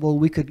possible,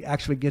 we could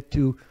actually get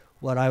to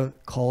what I would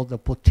call the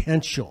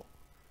potential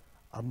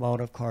amount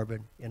of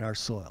carbon in our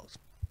soils.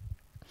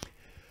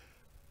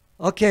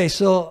 Okay,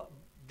 so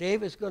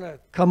Dave is going to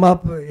come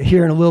up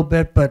here in a little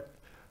bit, but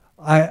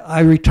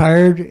I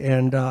retired,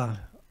 and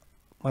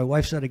my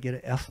wife said I get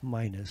an F-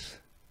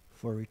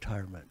 for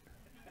retirement.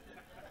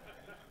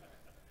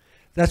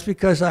 That's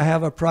because I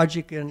have a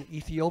project in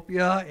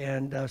Ethiopia,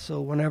 and so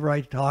whenever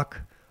I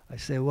talk, I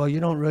say, well, you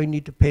don't really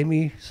need to pay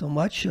me so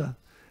much.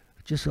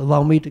 Just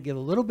allow me to give a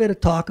little bit of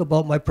talk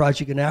about my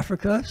project in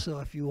Africa. So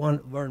if you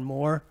want to learn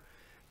more,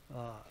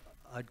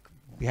 I'd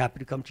be happy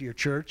to come to your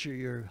church or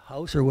your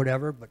house or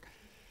whatever. But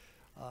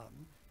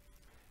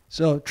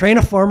so train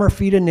a farmer,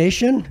 feed a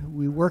nation.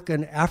 We work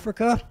in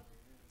Africa.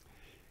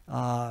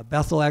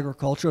 Bethel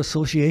Agricultural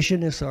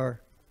Association is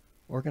our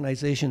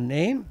organization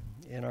name,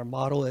 and our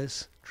motto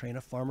is train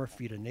a farmer,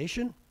 feed a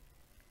nation.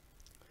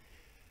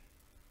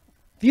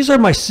 These are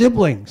my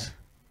siblings.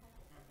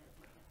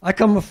 I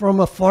come from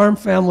a farm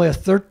family of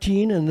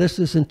 13, and this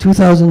is in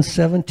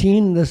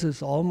 2017. This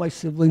is all my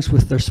siblings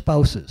with their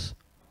spouses.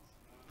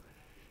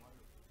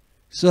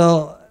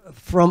 So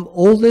from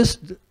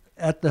oldest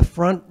at the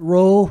front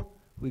row,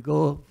 we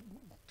go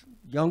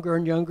younger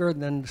and younger,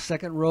 and then the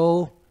second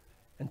row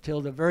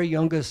until the very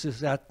youngest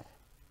is at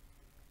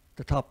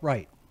the top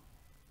right.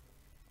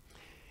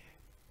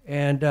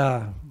 And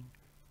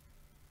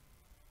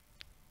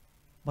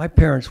my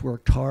parents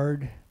worked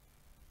hard.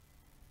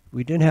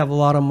 We didn't have a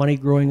lot of money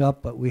growing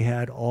up, but we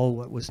had all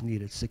what was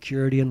needed,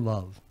 security and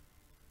love.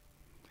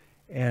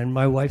 And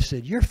my wife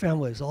said, your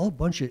family is all a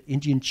bunch of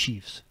Indian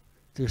chiefs.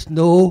 There's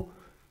no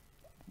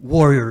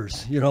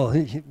warriors, you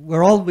know,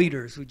 we're all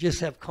leaders. We just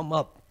have come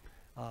up,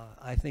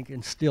 I think,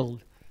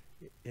 instilled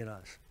in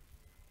us.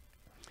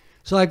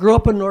 So I grew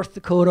up in North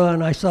Dakota,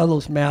 and I saw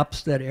those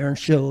maps that Aaron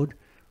showed.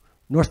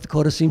 North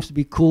Dakota seems to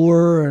be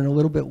cooler and a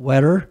little bit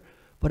wetter,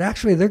 but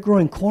actually they're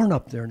growing corn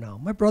up there now.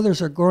 My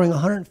brothers are growing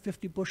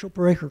 150 bushel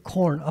per acre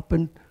corn up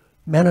in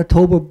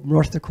Manitoba,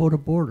 North Dakota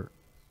border.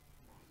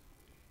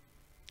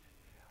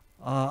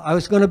 I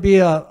was going to be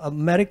a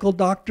medical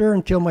doctor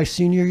until my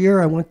senior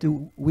year. I went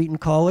to Wheaton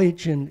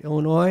College in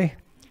Illinois.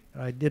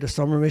 I did a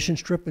summer mission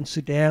trip in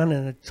Sudan,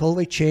 and it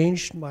totally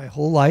changed my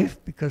whole life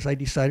because I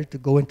decided to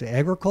go into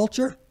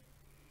agriculture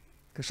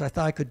because I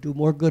thought I could do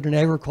more good in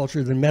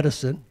agriculture than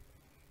medicine.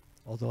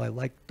 Although I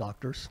like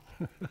doctors,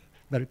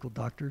 medical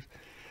doctors.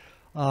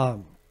 I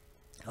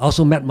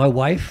also met my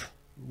wife.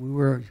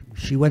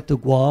 She went to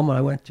Guam,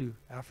 I went to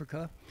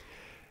Africa.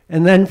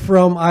 And then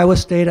from Iowa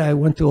State, I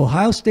went to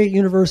Ohio State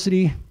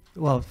University.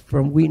 Well,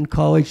 from Wheaton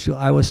College to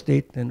Iowa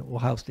State and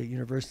Ohio State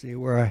University,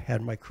 where I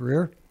had my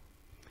career.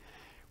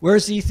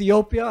 Where's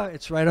Ethiopia?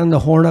 It's right on the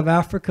Horn of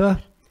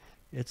Africa.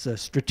 It's a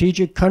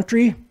strategic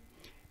country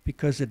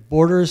because it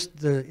borders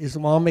the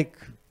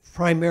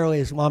primarily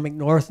Islamic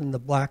north and the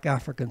black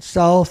African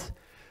south.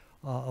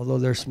 although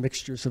there's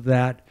mixtures of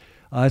that.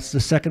 It's the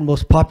second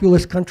most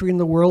populous country in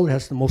the world. It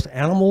has the most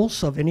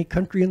animals of any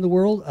country in the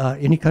world,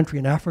 any country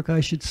in Africa,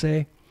 I should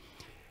say.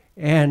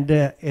 And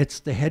it's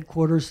the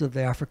headquarters of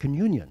the African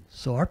Union.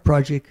 So our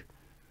project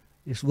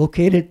is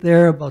located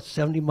there about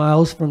 70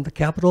 miles from the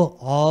capital.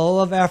 All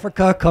of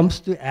Africa comes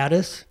to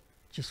Addis,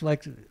 just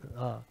like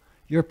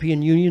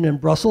European Union in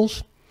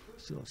Brussels.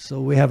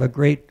 So we have a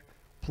great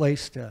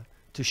place to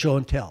show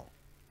and tell.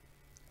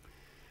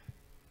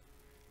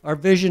 Our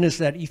vision is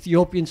that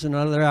Ethiopians and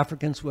other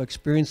Africans will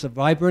experience a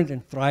vibrant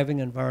and thriving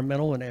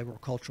environmental and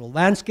agricultural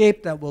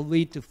landscape that will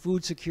lead to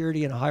food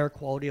security and a higher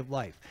quality of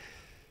life.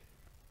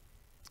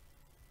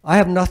 I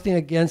have nothing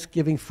against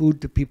giving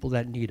food to people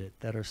that need it,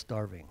 that are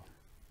starving.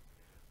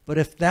 But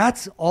if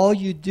that's all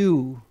you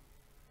do,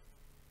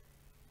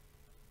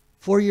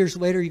 4 years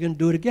later, you're going to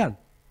do it again.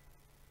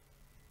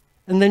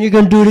 And then you're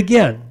going to do it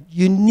again.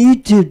 You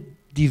need to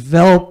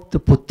develop the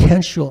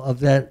potential of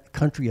that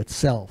country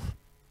itself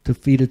to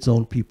feed its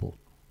own people.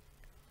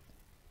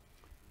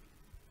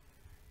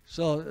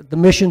 So the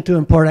mission to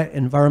impart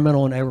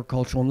environmental and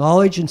agricultural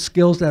knowledge and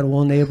skills that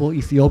will enable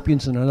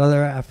Ethiopians and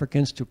other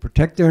Africans to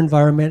protect their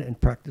environment and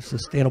practice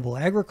sustainable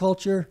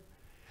agriculture.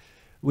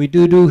 We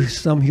do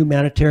some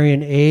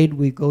humanitarian aid.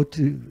 We go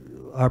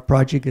to, our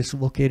project is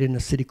located in a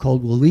city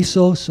called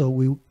Waliso, so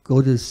we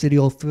go to the city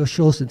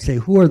officials and say,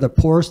 who are the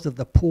poorest of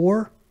the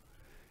poor?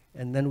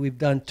 And then we've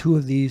done 2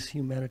 of these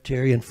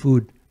humanitarian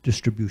food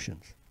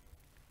distributions.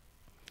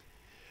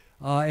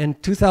 In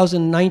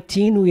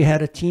 2019, we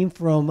had a team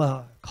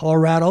from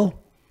Colorado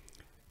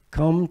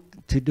come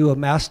to do a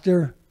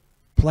master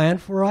plan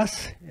for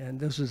us. And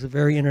this was a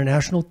very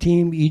international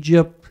team: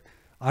 Egypt,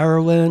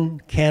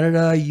 Ireland,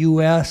 Canada,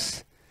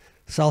 US,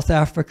 South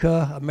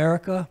Africa,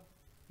 America.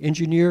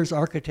 Engineers,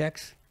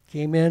 architects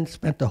came in,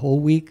 spent the whole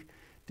week,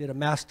 did a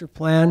master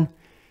plan.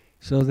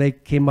 So they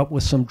came up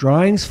with some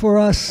drawings for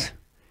us.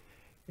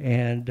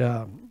 And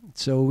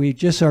so we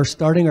just are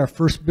starting our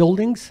first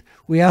buildings.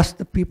 We asked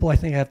the people, I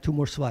think I have 2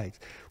 more slides.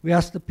 We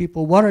asked the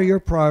people, what are your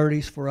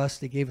priorities for us?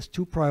 They gave us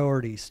 2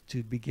 priorities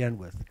to begin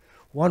with.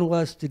 One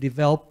was to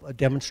develop a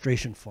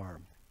demonstration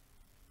farm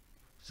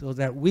so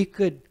that we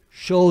could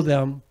show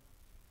them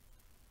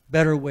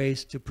better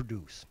ways to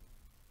produce.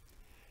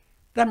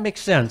 That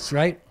makes sense,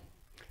 right?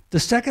 The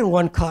second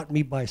one caught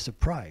me by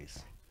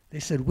surprise. They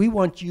said, we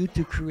want you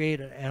to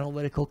create an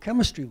analytical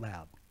chemistry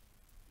lab.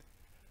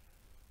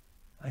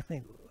 I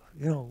think,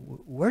 you know,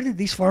 where did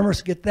these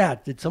farmers get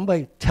that? Did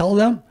somebody tell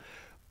them?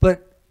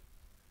 But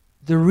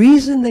the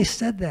reason they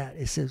said that,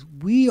 it says,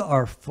 we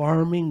are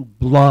farming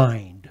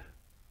blind.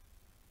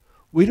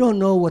 We don't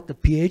know what the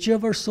pH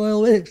of our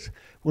soil is.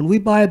 When we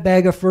buy a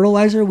bag of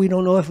fertilizer, we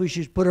don't know if we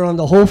should put it on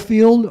the whole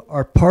field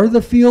or part of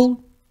the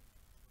field.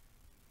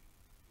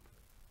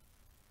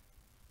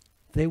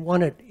 They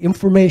wanted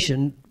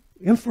information.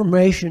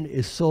 Information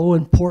is so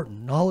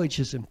important. Knowledge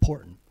is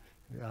important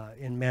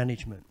in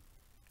management.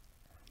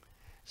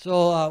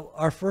 So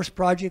our first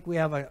project, we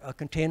have a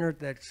container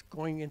that's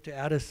going into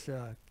Addis,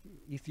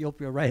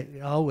 Ethiopia right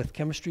now with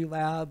chemistry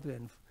lab,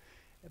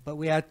 but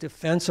we had to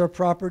fence our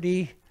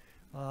property,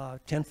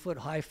 10-foot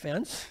high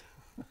fence.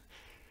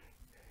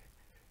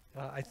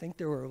 I think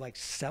there were like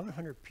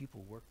 700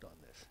 people worked on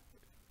this.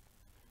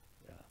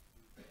 Yeah.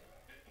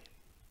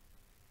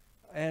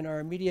 And our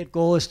immediate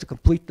goal is to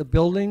complete the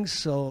buildings,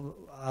 so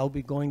I'll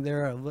be going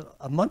there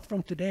a month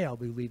from today. I'll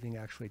be leaving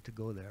actually to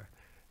go there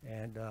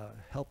and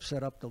help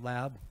set up the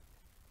lab.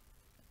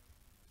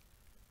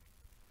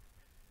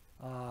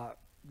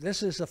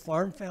 This is a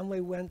farm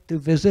family went to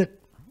visit.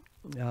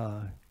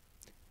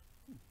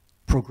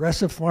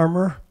 Progressive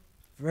farmer,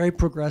 very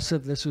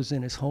progressive. This was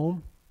in his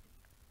home.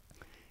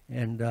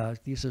 And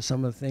these are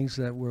some of the things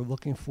that we're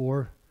looking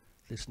for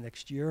this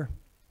next year.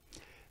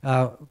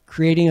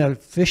 Creating a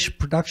fish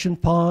production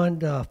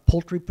pond,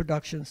 poultry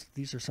productions.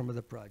 These are some of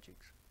the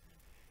projects.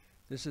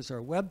 This is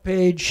our web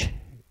page,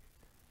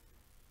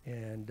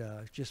 and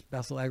just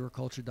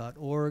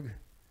bethelagriculture.org,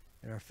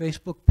 and our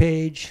Facebook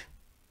page.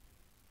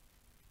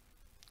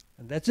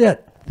 And that's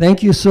it.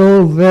 Thank you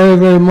so very,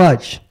 very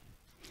much.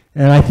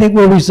 And I think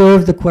we'll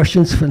reserve the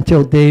questions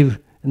until Dave,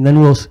 and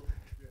then we'll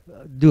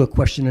do a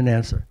question and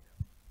answer.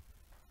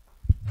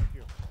 Thank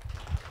you.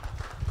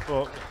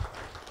 Well,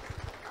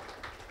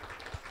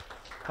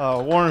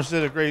 Warner's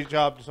did a great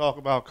job to talk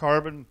about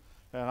carbon,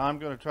 and I'm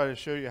going to try to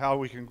show you how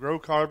we can grow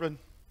carbon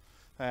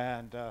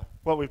and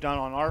what we've done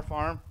on our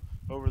farm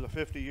over the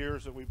 50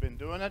 years that we've been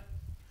doing it.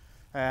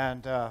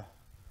 And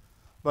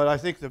but I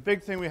think the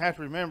big thing we have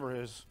to remember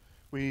is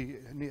we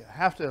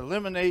have to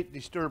eliminate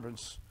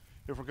disturbance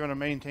if we're going to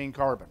maintain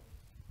carbon.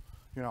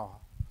 You know,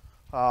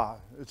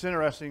 it's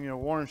interesting. You know,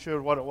 Warren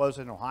showed what it was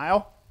in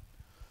Ohio.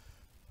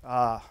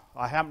 I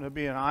happen to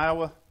be in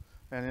Iowa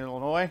and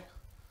Illinois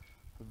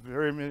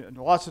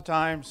lots of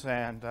times,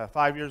 and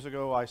 5 years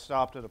ago I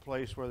stopped at a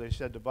place where they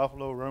said the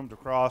buffalo roamed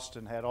across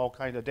and had all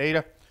kind of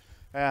data.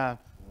 And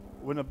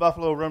when the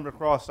buffalo roamed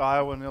across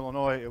Iowa and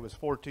Illinois, it was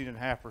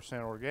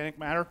 14.5% organic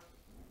matter,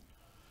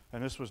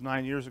 and this was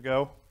 9 years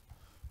ago.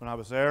 when I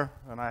was there,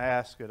 and I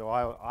asked at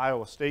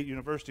Iowa State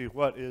University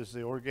what is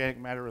the organic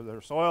matter of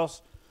their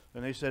soils,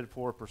 and they said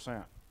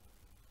 4%.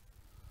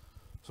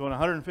 So in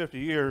 150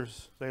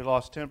 years, they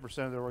lost 10%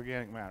 of their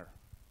organic matter.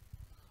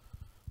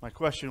 My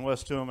question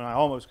was to them, and I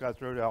almost got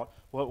thrown out,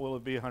 what will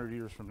it be 100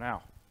 years from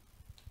now?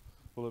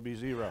 Will it be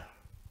zero?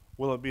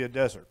 Will it be a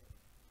desert?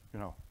 You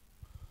know.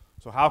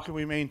 So how can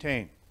we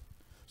maintain?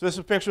 So this is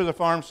a picture of the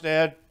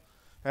farmstead.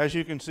 As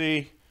you can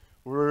see,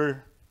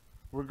 we're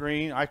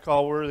green.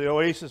 We're the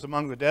oasis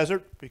among the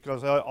desert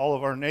because all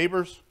of our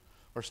neighbors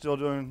are still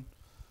doing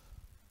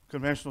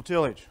conventional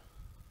tillage.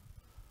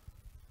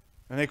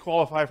 And they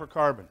qualify for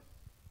carbon.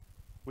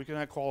 We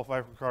cannot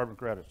qualify for carbon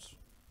credits.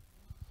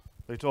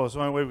 They told us the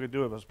only way we could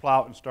do it was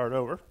plow it and start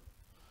over.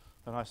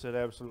 And I said,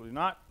 absolutely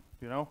not,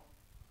 you know.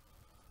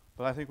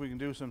 But I think we can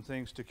do some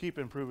things to keep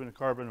improving the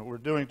carbon that we're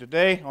doing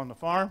today on the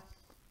farm.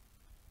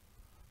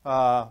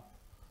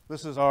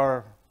 This is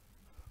our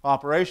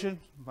operation.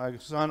 My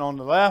son on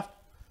the left,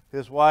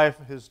 his wife,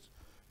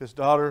 his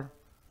daughter,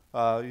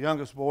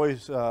 youngest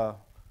boy's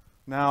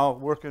now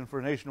working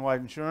for Nationwide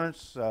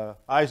Insurance.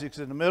 Isaac's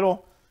in the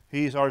middle.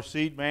 He's our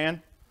seed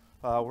man,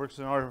 works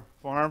in our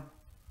farm,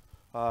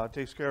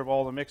 takes care of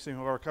all the mixing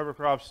of our cover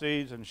crop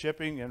seeds and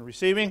shipping and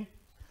receiving.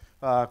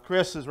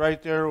 Chris is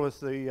right there with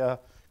the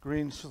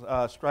green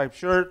striped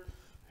shirt.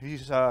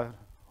 He's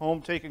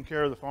home taking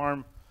care of the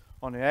farm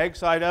on the ag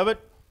side of it.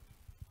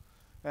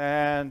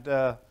 And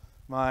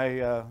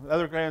my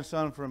other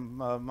grandson from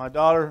my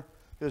daughter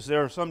is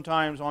there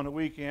sometimes on the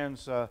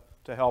weekends to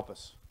help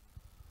us.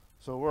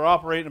 So we're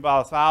operating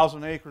about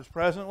 1,000 acres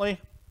presently.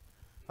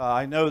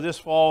 I know this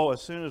fall,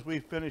 as soon as we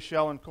finish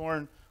shelling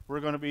corn, we're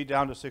going to be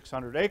down to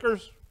 600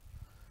 acres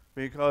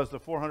because the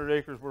 400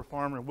 acres we're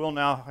farming will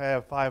now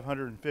have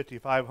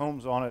 555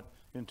 homes on it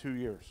in 2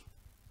 years.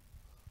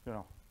 You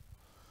know,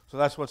 so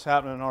that's what's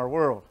happening in our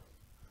world.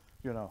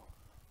 You know,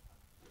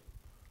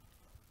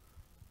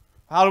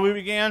 how do we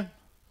begin?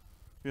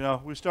 You know,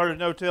 we started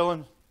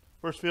no-tilling.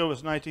 First field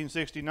was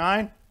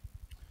 1969.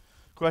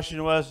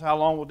 Question was, how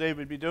long will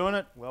David be doing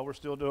it? Well, we're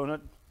still doing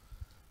it.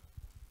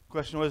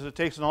 Question was, it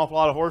takes an awful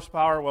lot of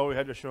horsepower. Well, we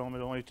had to show them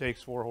it only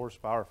takes 4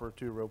 horsepower for a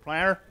 2-row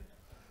planter.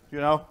 You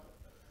know,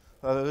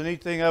 the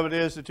neat thing of it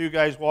is the 2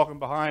 guys walking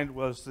behind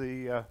was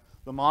the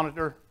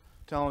monitor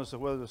telling us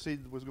whether the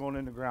seed was going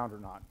in the ground or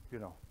not. You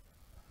know,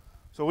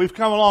 so we've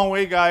come a long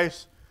way,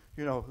 guys.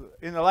 You know,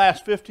 in the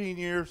last 15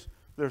 years,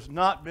 there's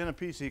not been a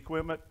piece of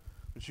equipment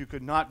that you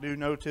could not do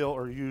no-till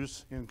or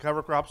use in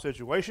cover crop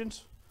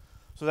situations.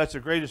 So that's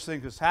the greatest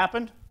thing that's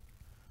happened.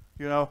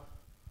 You know,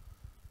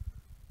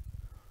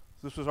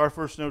 this was our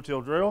first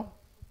no-till drill.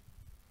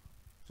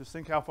 Just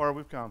think how far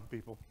we've come,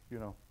 people, you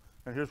know.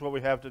 And here's what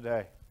we have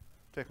today,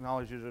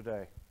 technology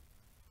today.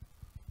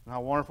 And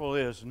how wonderful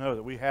it is to know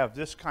that we have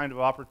this kind of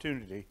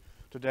opportunity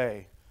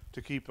today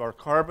to keep our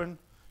carbon,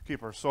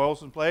 keep our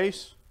soils in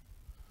place,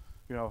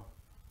 you know.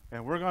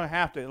 And we're going to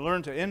have to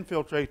learn to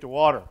infiltrate the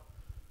water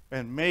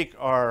and make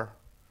our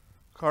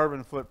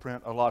carbon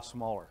footprint a lot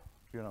smaller,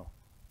 you know.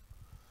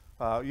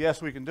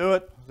 Yes, we can do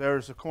it.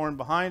 There's the corn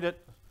behind it.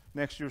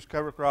 Next year's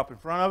cover crop in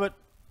front of it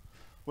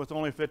with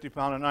only 50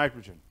 pounds of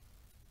nitrogen.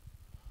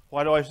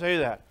 Why do I say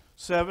that?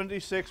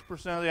 76%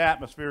 of the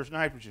atmosphere is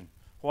nitrogen.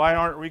 Why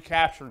aren't we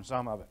capturing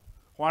some of it?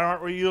 Why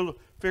aren't we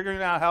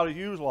figuring out how to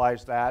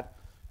utilize that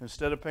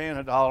instead of paying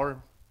 $1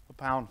 a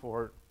pound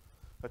for it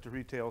at the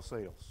retail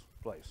sales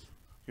place?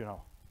 You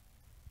know,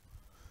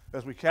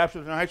 as we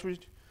capture the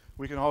nitrogen,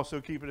 we can also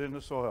keep it in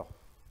the soil.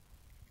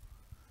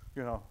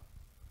 You know,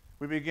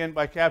 we begin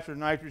by capturing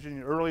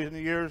nitrogen early in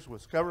the years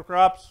with cover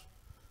crops.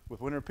 With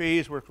winter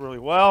peas, worked really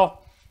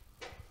well.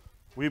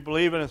 We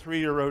believe in a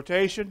 3-year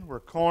rotation where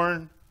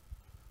corn,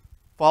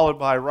 followed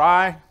by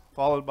rye,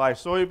 followed by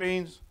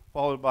soybeans,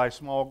 followed by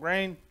small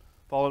grain,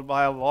 followed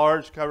by a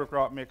large cover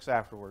crop mix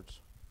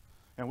afterwards.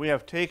 And we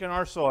have taken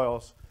our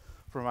soils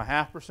from a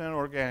 0.5%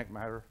 organic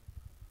matter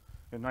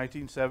in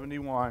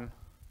 1971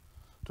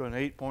 to an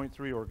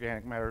 8.3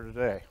 organic matter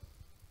today.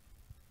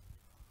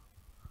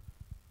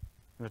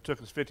 And it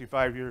took us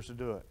 55 years to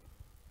do it.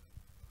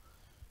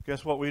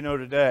 Guess what we know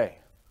today?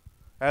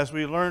 As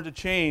we learn to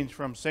change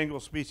from single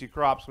species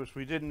crops, which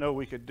we didn't know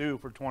we could do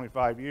for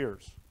 25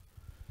 years,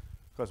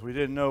 because we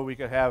didn't know we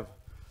could have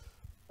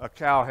a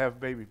cow have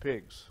baby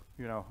pigs.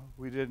 You know,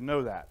 we didn't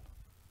know that.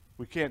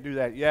 We can't do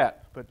that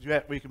yet, but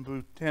yet we can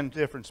put 10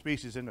 different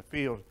species in the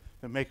field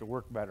and make it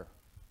work better.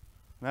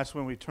 And that's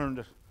when we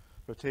turned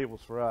the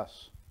tables for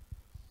us.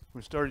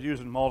 We started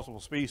using multiple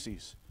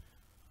species.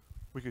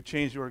 We could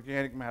change the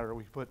organic matter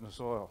we put in the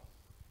soil.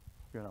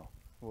 You know,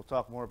 we'll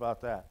talk more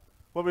about that.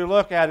 What we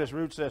look at is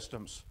root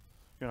systems.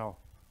 You know,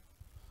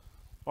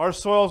 our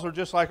soils are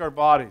just like our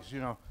bodies. You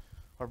know,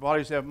 our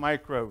bodies have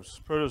microbes,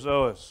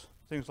 protozoas,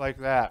 things like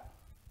that.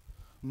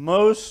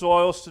 Most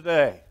soils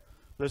today,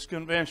 that's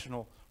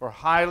conventional, are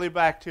highly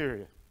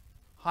bacteria.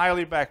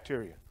 Highly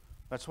bacteria.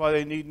 That's why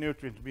they need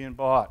nutrients being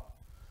bought.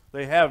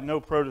 They have no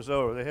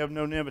protozoa. They have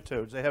no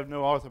nematodes. They have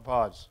no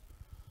arthropods.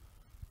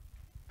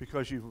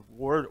 Because you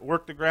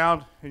work the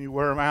ground and you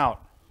wear them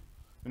out,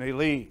 and they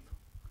leave.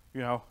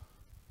 You know.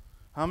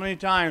 How many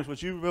times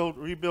would you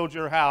rebuild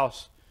your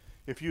house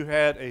if you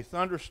had a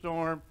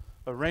thunderstorm,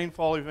 a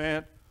rainfall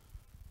event,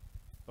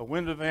 a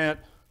wind event,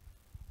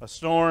 a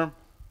storm,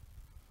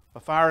 a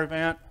fire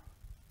event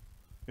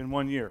in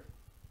 1 year?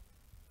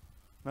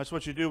 That's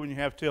what you do when you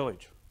have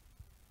tillage.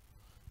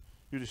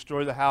 You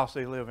destroy the house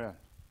they live in.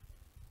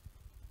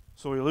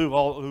 So we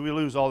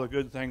lose all the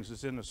good things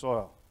that's in the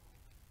soil.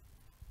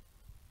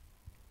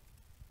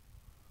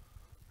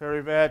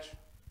 Hairy vetch,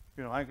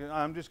 you know,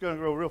 I'm just going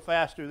to go real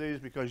fast through these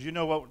because you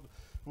know what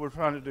we're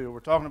trying to do. We're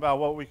talking about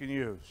what we can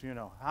use, you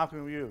know. How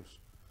can we use?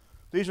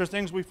 These are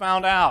things we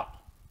found out.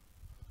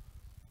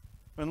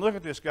 And look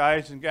at this,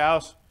 guys and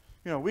gals.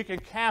 You know, we can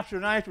capture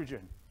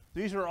nitrogen.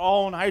 These are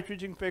all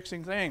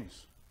nitrogen-fixing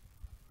things,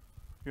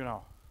 you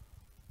know.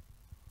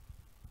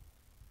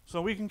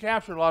 So we can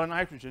capture a lot of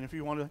nitrogen if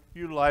you want to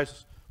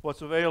utilize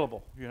what's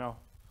available, you know.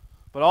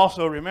 But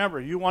also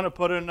remember, you want to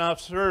put enough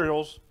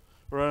cereals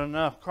or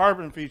enough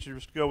carbon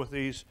features to go with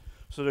these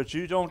so that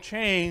you don't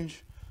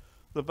change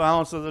the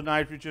balance of the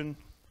nitrogen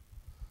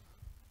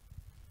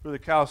or the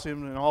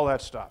calcium and all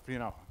that stuff, you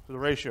know, the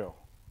ratio.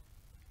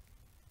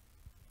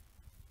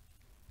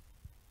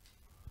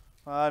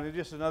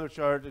 Just another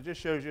chart that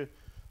just shows you,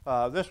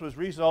 this was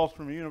results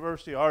from the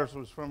university, ours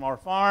was from our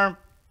farm,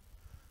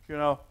 you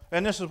know,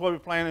 and this is what we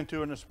plan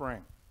into in the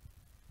spring.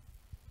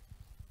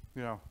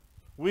 You know,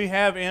 we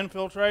have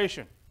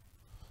infiltration.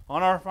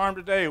 On our farm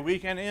today, we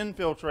can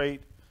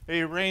infiltrate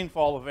a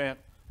rainfall event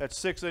at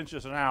 6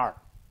 inches an hour.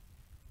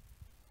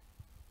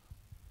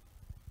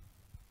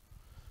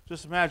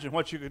 Just imagine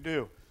what you could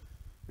do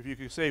if you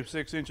could save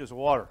 6 inches of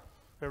water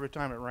every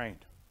time it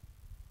rained,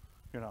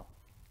 you know.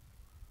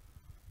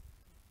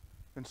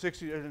 In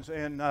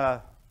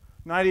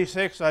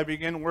 96, I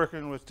began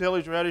working with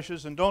tillage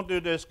radishes, and don't do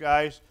this,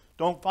 guys.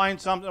 Don't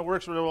find something that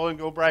works really well and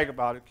go brag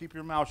about it. Keep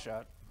your mouth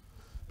shut.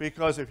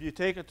 Because if you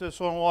take it to the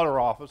soil and water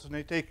office and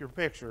they take your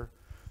picture,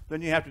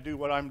 then you have to do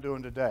what I'm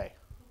doing today.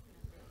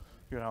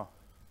 You know.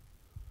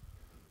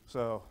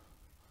 So,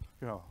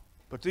 you know,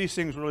 but these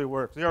things really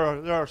work. There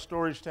are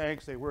storage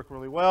tanks. They work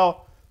really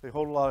well. They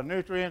hold a lot of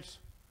nutrients.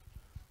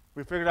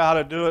 We figured out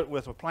how to do it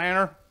with a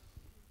planter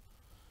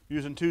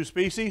using 2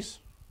 species.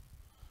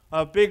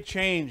 A big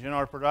change in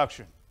our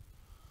production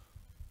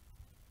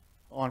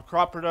on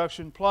crop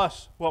production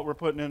plus what we're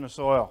putting in the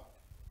soil.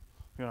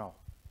 You know,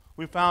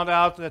 we found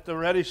out that the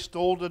radish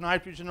stole the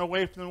nitrogen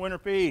away from the winter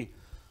pea.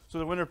 So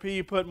the winter pea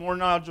you put more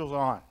nodules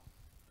on.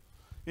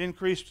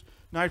 Increased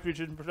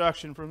nitrogen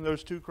production from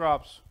those 2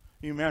 crops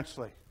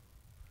immensely.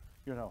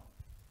 You know,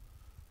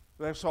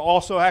 that's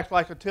also act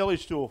like a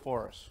tillage tool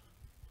for us.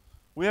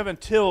 We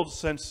haven't tilled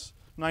since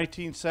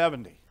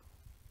 1970.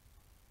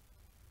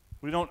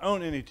 We don't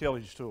own any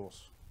tillage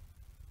tools.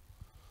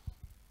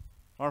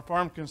 Our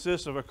farm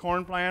consists of a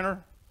corn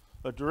planter,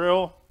 a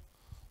drill,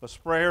 a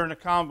sprayer, and a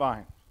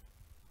combine.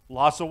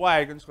 Lots of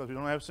wagons because we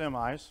don't have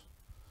semis,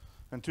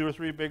 and 2 or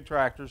 3 big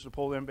tractors to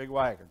pull them big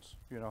wagons.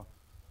 You know,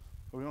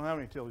 but we don't have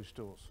any tillage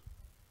tools.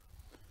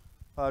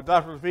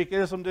 Dr. Rafiq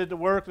Islam did the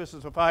work. This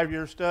is a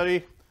 5-year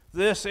study.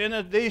 This, in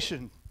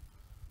addition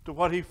to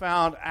what he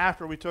found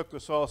after we took the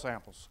soil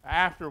samples,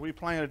 after we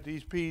planted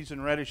these peas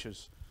and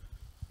radishes.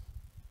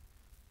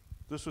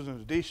 This was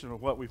an addition to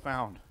what we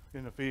found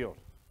in the field.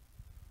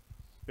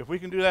 If we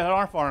can do that on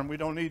our farm, we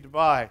don't need to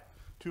buy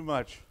too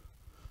much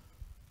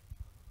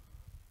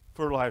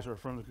fertilizer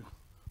from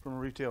a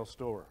retail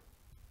store.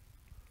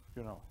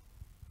 You know,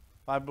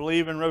 I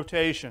believe in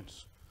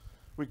rotations.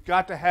 We've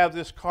got to have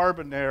this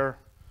carbon there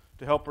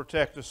to help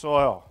protect the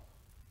soil.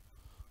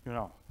 You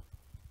know,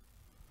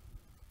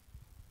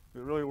 it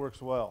really works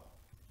well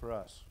for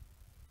us.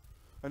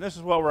 And this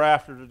is what we're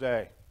after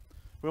today.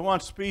 We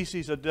want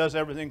species that does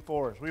everything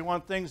for us. We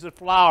want things that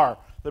flower,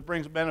 that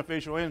brings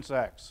beneficial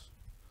insects.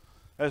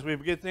 As we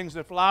get things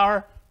that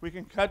flower, we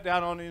can cut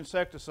down on the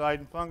insecticide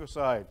and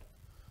fungicide,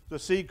 the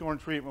seed corn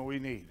treatment we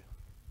need.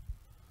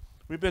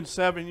 We've been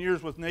 7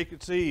 years with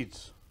naked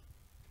seeds.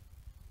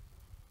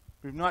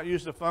 We've not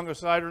used a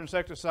fungicide or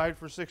insecticide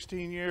for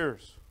 16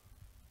 years.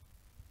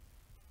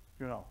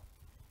 You know.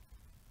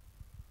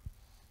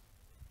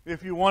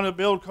 If you want to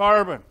build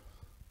carbon,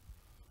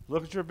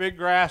 look at your big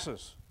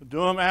grasses.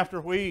 Do them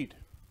after wheat.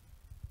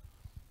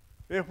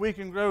 If we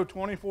can grow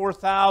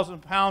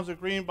 24,000 pounds of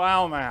green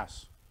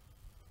biomass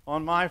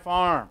on my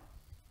farm,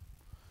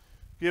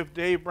 give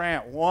Dave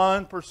Brandt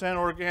 1%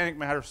 organic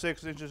matter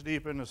 6 inches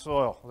deep in the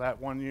soil that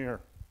 1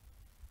 year.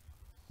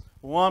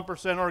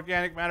 1%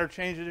 organic matter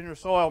change in your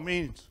soil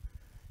means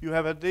you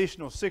have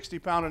additional 60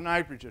 pounds of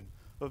nitrogen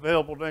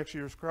available next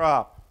year's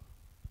crop.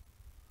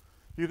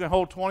 You can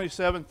hold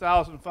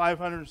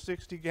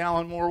 27,560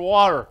 gallon more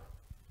water.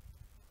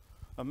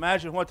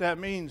 Imagine what that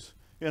means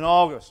in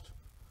August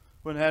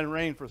when it hadn't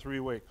rained for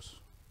 3 weeks.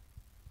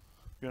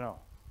 You know.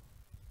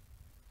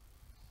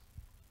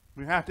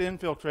 We have to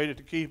infiltrate it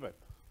to keep it.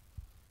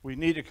 We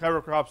need the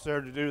cover crops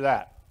there to do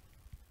that.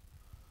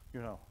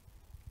 You know.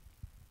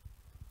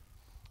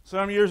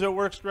 Some years it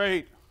works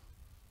great.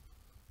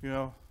 You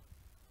know.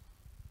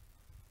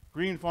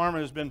 Green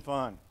farming has been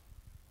fun.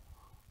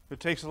 It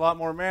takes a lot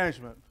more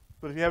management,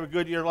 But if you have a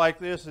good year like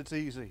this, it's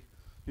easy.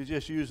 You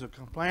just use a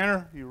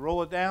planter, you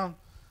roll it down,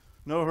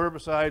 no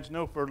herbicides,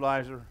 no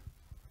fertilizer,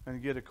 and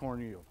you get a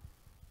corn yield.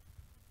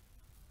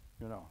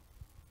 You know,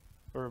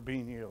 or a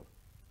bean yield.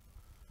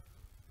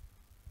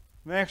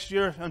 Next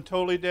year, I'm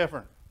totally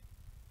different.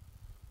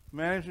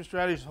 Management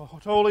strategy is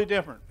totally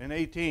different in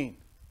 18.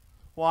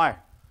 Why?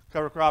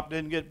 Cover crop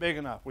didn't get big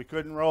enough. We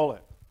couldn't roll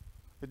it.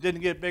 It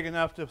didn't get big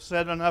enough to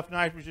set enough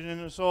nitrogen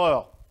in the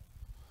soil.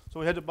 So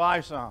we had to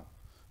buy some.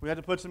 We had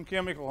to put some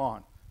chemical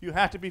on. You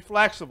have to be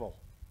flexible.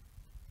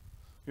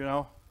 You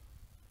know,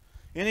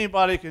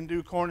 anybody can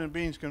do corn and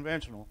beans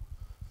conventional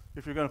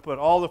if you're going to put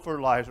all the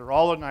fertilizer,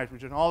 all the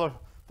nitrogen, all the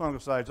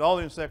fungicides, all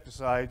the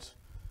insecticides,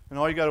 and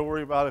all you got to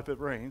worry about if it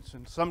rains.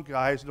 And some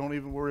guys don't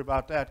even worry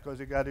about that because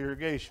they got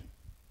irrigation.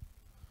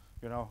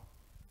 You know.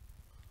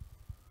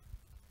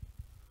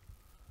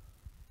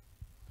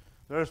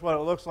 There's what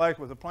it looks like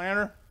with a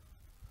planter.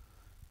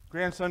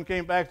 Grandson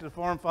came back to the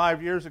farm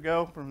 5 years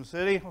ago from the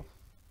city.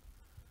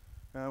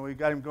 And we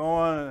got him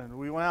going, and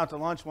we went out to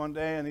lunch one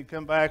day, and he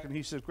come back, and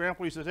he says,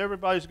 Grandpa, he says,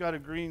 everybody's got a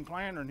green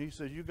planter, and he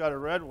says, you got a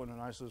red one.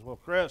 And I says, well,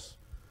 Chris,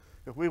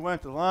 if we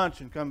went to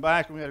lunch and come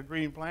back and we had a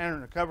green planter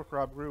and a cover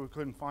crop grew, we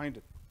couldn't find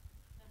it.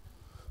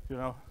 You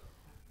know?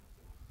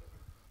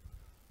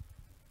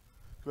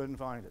 Couldn't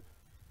find it.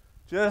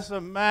 Just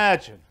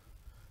imagine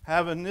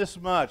having this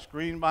much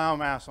green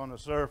biomass on the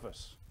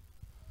surface,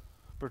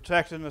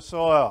 protecting the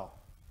soil,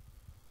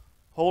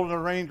 holding a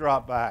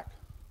raindrop back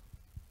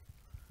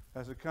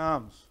as it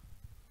comes.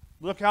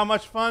 Look how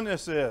much fun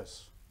this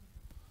is.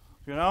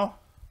 You know?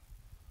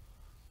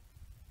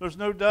 There's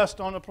no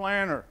dust on the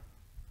planter.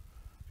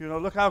 You know,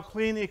 look how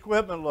clean the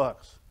equipment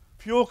looks.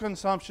 Fuel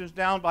consumption's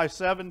down by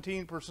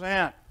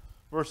 17%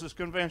 versus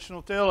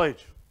conventional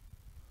tillage.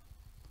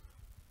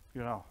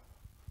 You know,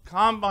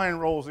 combine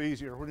rolls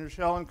easier when you're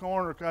shelling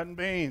corn or cutting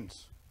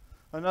beans.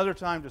 Another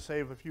time to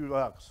save a few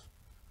bucks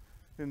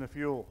in the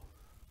fuel.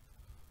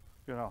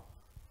 You know.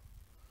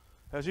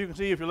 As you can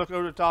see, if you look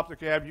over the top of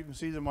the cab, you can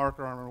see the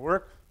marker armor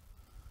work.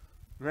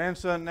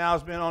 Grandson now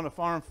has been on the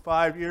farm for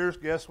 5 years.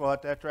 Guess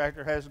what? That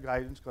tractor has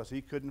guidance because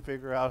he couldn't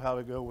figure out how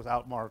to go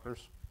without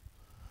markers.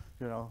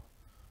 You know,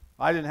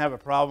 I didn't have a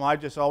problem. I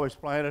just always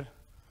planted.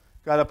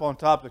 Got up on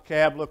top of the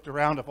cab, looked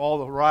around. If all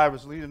the rye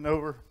was leaning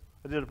over,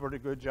 I did a pretty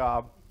good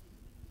job.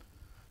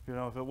 You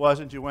know, if it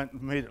wasn't, you went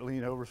and made it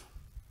lean over.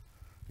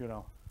 You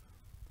know.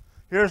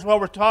 Here's what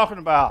we're talking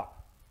about.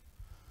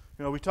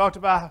 You know, we talked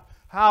about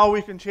how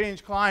we can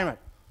change climate.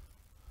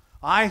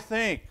 I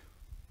think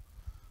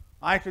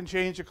I can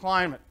change the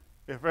climate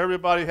if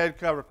everybody had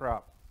cover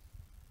crop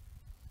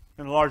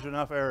in a large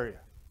enough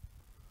area.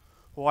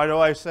 Why do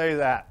I say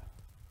that?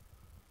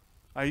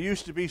 I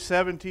used to be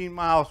 17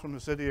 miles from the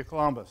city of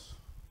Columbus.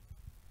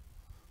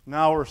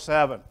 Now we're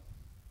 7.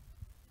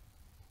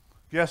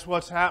 Guess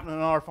what's happening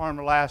on our farm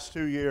the last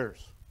 2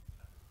 years?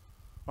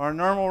 Our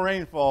normal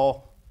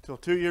rainfall till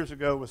 2 years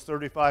ago was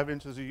 35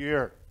 inches a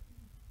year.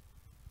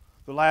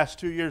 The last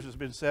 2 years has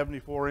been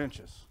 74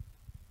 inches.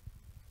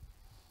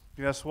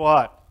 Guess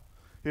what?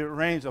 It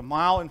rains a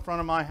mile in front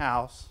of my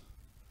house,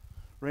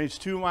 rains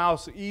 2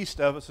 miles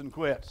east of us and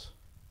quits.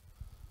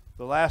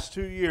 The last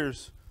 2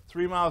 years,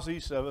 3 miles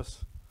east of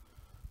us,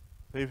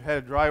 they've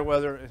had dry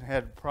weather and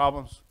had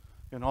problems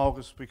in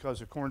August because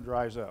the corn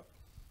dries up.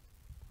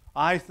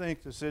 I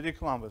think the city of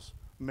Columbus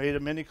made a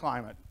mini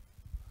climate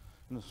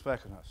and it's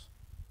affecting us.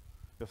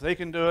 If they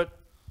can do it,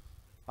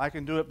 I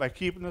can do it by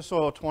keeping the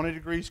soil 20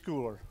 degrees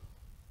cooler,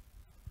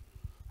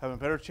 having a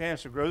better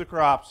chance to grow the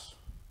crops.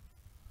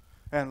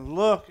 And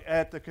look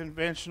at the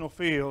conventional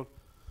field.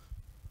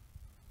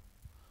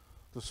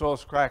 The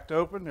soil's cracked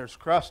open, there's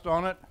crust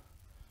on it,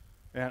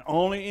 and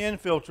only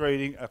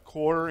infiltrating a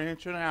 1/4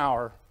 inch an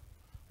hour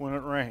when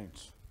it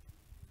rains.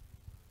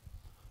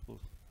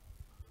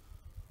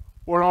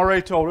 Warren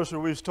already told us, or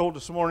we was told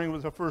this morning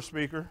with the first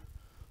speaker,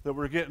 that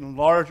we're getting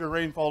larger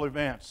rainfall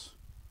events.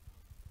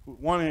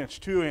 1 inch,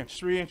 2 inch,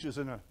 3 inches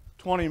in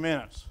 20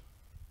 minutes.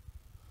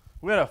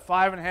 We had a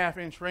 5.5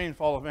 inch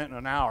rainfall event in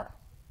an hour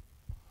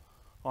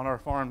on our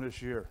farm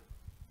this year.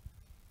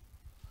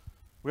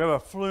 We have a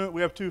flume.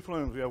 We have 2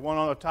 flumes. We have one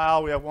on a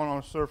tile. We have one on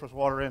a surface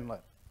water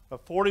inlet. A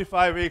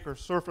 45-acre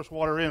surface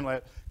water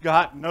inlet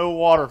got no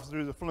water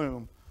through the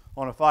flume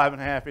on a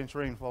 5.5 inch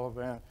rainfall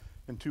event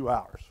in 2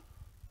 hours.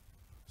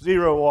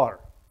 0 water.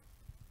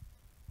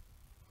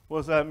 What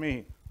does that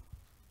mean?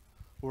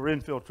 We're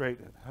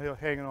infiltrating it,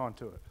 hanging on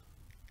to it.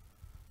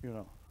 You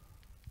know.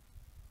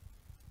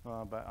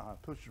 I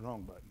pushed the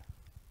wrong button.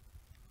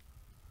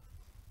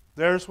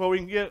 There's what we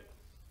can get.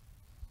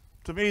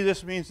 To me,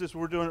 this means that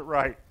we're doing it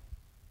right.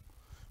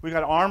 We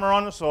got armor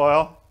on the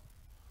soil.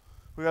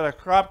 We got a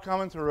crop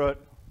coming through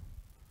it.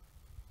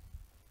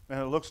 And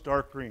it looks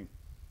dark green.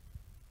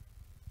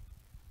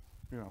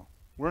 You know,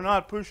 we're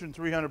not pushing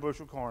 300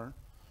 bushel corn.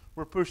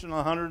 We're pushing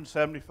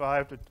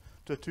 175 to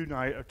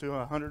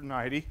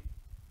 190.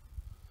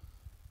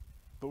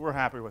 But we're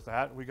happy with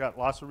that. We got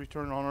lots of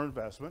return on our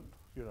investment,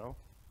 you know.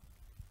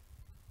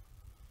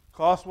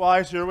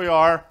 Cost-wise, here we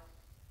are.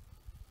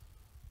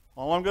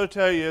 All I'm going to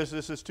tell you is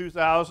this is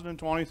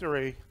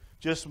 2023.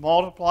 Just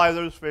multiply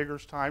those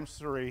figures times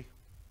 3.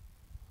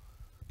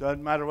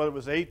 Doesn't matter whether it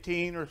was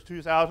 18 or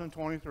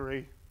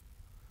 2023.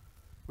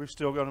 We're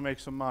still going to make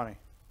some money.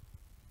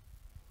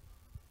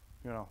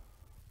 You know,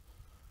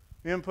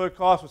 the input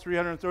cost was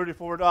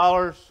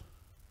 $334.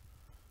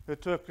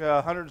 It took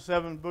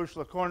 107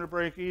 bushel of corn to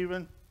break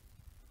even.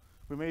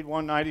 We made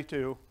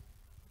 192.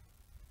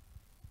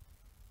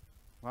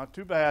 Not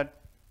too bad.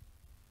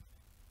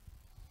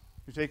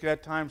 You take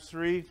that times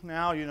 3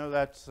 now, you know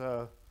that's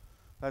 $600,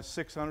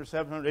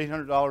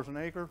 $700, $800 an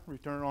acre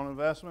return on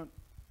investment.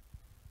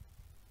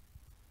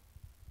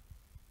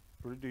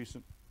 Pretty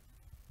decent.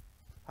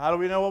 How do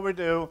we know what we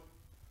do?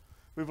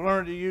 We've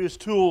learned to use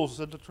tools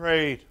of the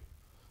trade.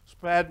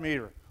 SPAD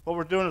meter. What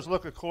we're doing is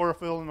look at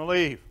chlorophyll in the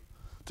leaf.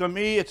 To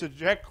me, it's a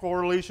direct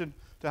correlation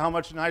to how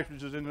much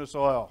nitrogen is in the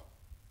soil.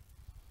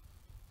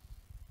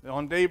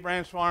 On Dave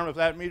Brandt's farm, if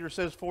that meter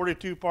says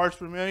 42 parts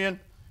per million,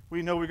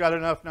 we know we got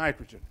enough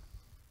nitrogen.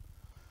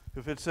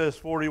 If it says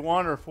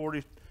 41 or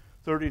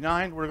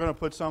 39, we're going to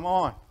put some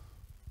on.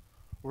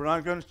 We're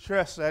not going to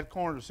test that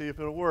corn to see if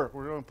it'll work.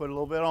 We're going to put a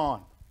little bit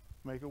on,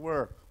 make it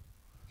work,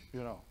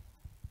 you know.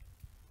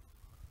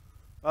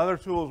 Other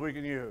tools we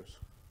can use.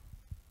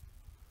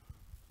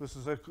 This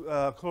is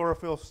a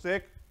chlorophyll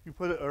stick. You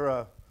put it, or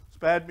a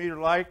SPAD meter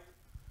like,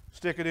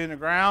 stick it in the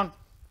ground.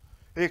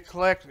 It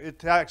collects,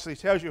 it actually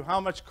tells you how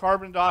much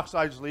carbon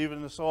dioxide is leaving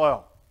in the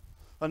soil.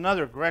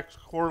 Another direct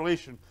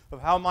correlation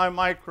of how my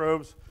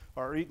microbes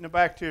are eating the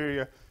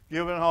bacteria,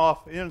 giving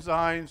off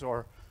enzymes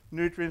or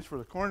nutrients for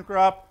the corn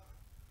crop.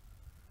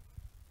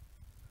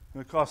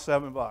 And it costs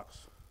 $7.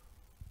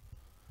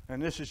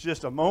 And this is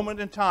just a moment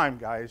in time,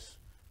 guys,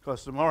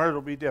 because tomorrow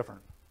it'll be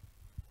different,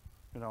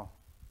 you know.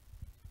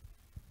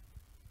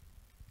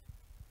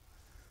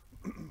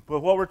 But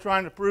what we're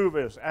trying to prove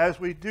is, as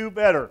we do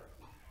better,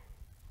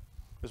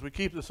 as we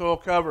keep the soil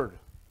covered,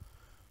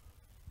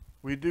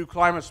 we do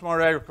climate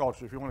smart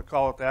agriculture, if you want to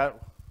call it that.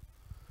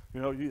 You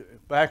know,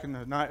 back in the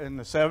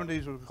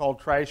 70s, we were called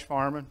trash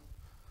farming.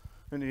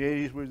 In the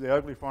 80s, we were the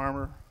ugly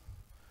farmer.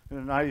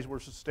 In the 90s,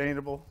 we're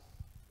sustainable.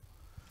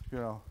 You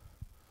know,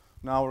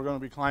 now we're going to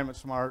be climate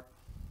smart.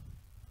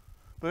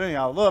 But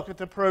anyhow, look at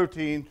the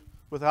protein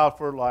without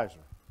fertilizer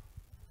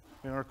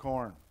in our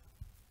corn.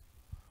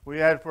 We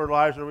add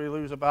fertilizer, we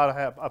lose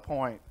about a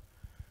point.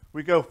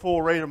 We go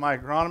full rate of my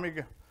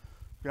agronomy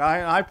guy,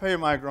 and I pay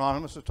my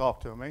agronomist to talk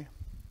to me.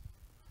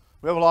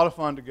 We have a lot of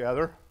fun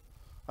together.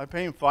 I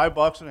pay him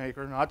 $5 an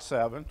acre, not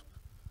 7.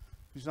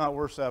 He's not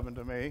worth 7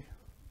 to me,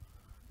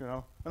 you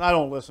know. And I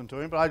don't listen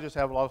to him, but I just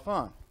have a lot of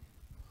fun,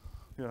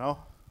 you know.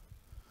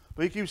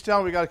 But he keeps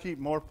telling me we got to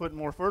keep putting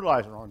more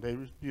fertilizer on,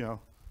 David. You know,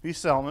 he's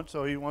selling it,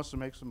 so he wants to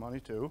make some money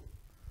too.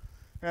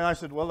 And I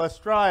said, well, let's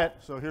try it.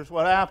 So here's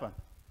what happened.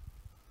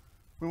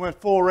 We went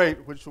full rate,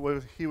 which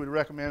he would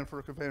recommend for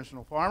a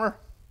conventional farmer,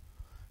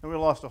 and we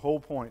lost a whole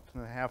point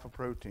and a half of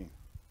protein.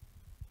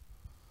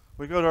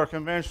 We go to our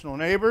conventional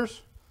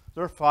neighbors,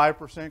 they're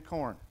 5%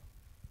 corn.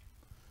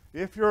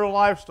 If you're a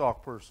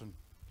livestock person,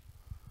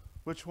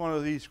 which one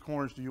of these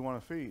corns do you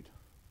want to feed?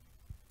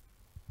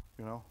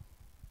 You know?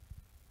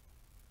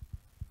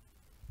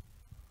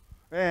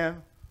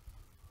 And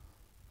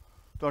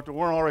Dr.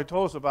 Warren already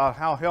told us about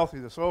how healthy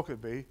the soil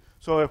could be.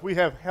 So if we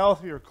have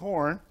healthier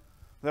corn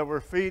that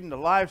we're feeding to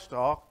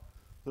livestock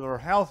that are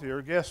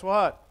healthier, guess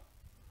what?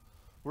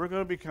 We're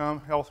going to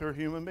become healthier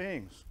human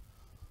beings.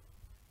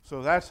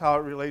 So that's how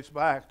it relates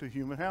back to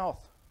human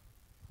health,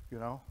 you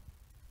know.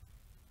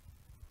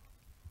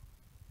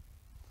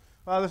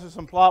 Well, this is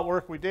some plot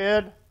work we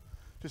did,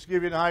 just to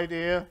give you an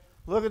idea.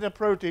 Look at the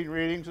protein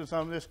readings in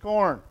some of this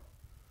corn.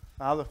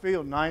 Out of the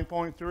field,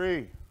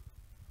 9.3.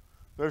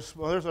 There's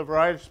a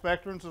variety of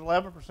spectrums of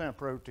 11%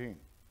 protein.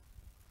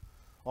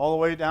 All the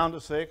way down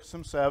to 6,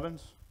 some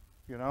 7s,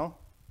 you know.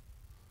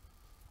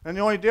 And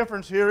the only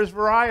difference here is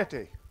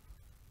variety,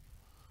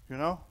 you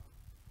know.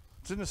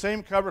 It's in the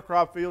same cover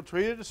crop field,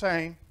 treated the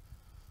same.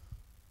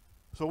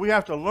 So we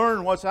have to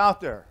learn what's out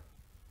there.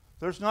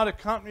 There's not a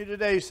company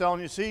today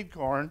selling you seed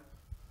corn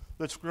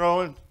that's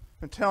growing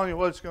and telling you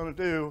what it's going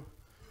to do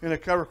in a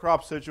cover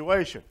crop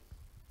situation,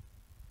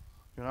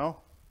 you know.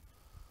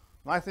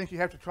 And I think you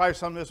have to try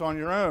some of this on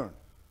your own,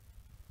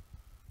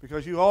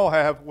 because you all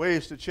have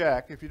ways to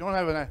check. If you don't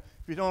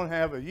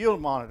have a yield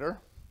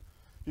monitor,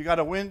 you got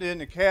a window in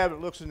the cab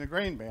that looks in the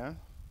grain bin.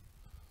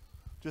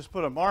 Just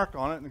put a mark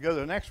on it and go to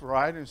the next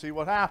variety and see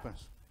what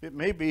happens. It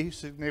may be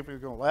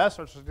significantly less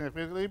or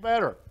significantly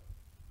better.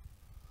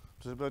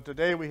 But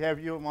today we have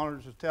yield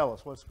monitors to tell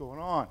us what's going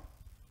on.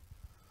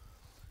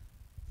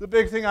 The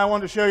big thing I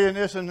wanted to show you in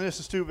this, and this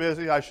is too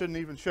busy, I shouldn't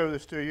even show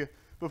this to you,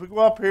 but if we go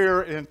up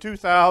here in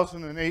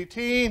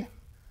 2018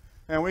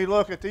 and we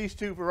look at these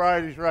two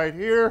varieties right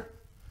here,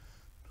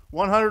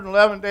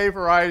 111-day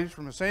varieties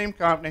from the same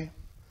company.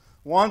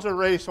 One's a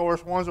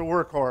racehorse, one's a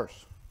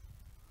workhorse.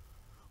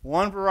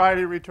 One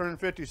variety returned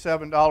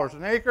 $57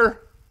 an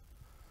acre,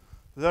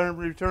 the other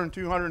returned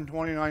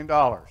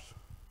 $229.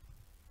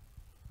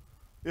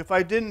 If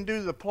I didn't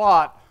do the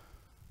plot,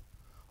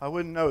 I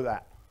wouldn't know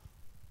that.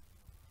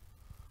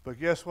 But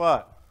guess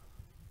what?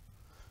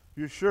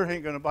 You sure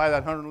ain't going to buy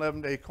that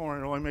 111-day corn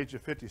that only made you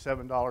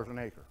 $57 an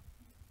acre.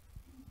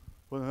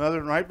 With another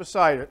one right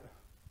beside it,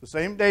 the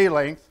same day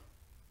length.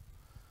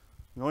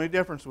 The only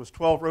difference was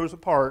 12 rows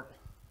apart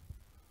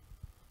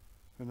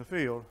in the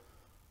field.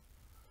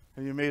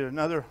 And you made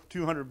another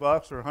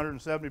 $200 or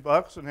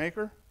 $170 an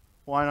acre.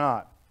 Why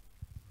not?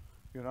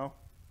 You know?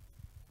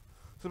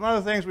 Some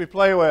other things we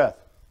play with.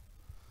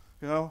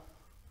 You know,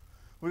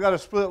 we got a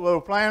split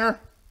load planter.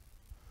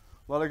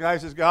 A lot of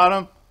guys has got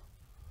them.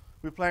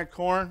 We plant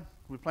corn,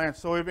 we plant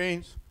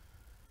soybeans,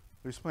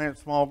 we plant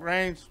small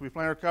grains, we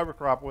plant our cover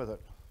crop with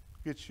it.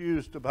 Gets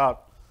used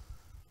about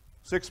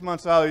 6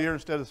 months out of the year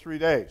instead of 3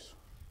 days.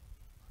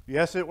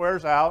 Yes, it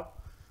wears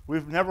out.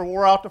 We've never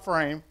wore out the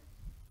frame.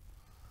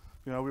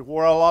 You know, we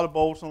wore out a lot of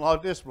bolts and a lot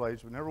of disc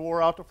blades. We never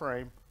wore out the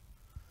frame.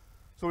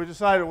 So we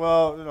decided,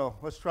 well, you know,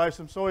 let's try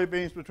some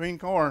soybeans between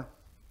corn.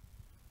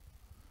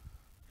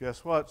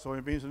 Guess what?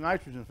 Soybeans a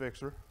nitrogen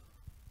fixer.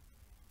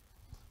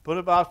 Put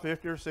about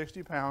 50 or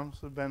 60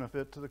 pounds of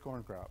benefit to the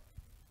corn crop.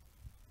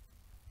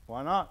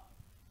 Why not?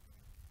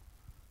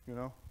 You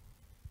know?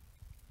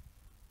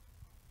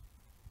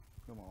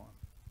 Come on.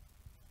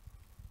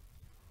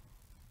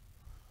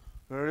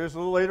 There it is a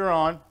little later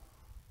on.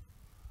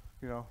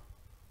 You know.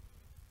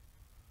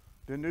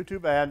 Didn't do too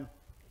bad.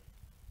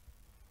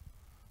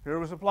 Here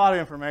was the plot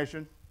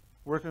information.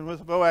 Working with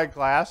the BOAG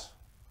class.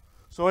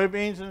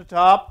 Soybeans in the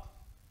top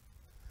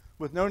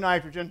with no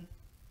nitrogen.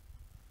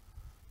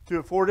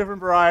 4 different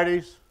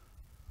varieties.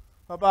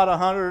 About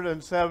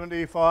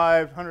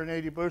 175,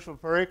 180 bushel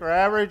per acre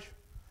average.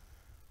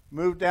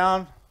 Moved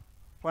down,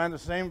 plant the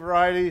same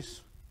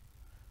varieties,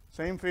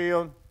 same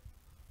field,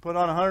 put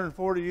on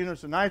 140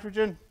 units of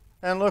nitrogen,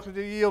 and look at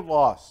the yield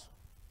loss.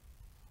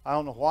 I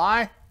don't know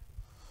why.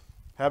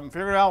 Haven't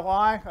figured out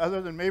why,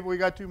 other than maybe we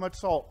got too much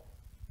salt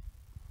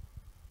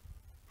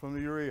from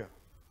the urea.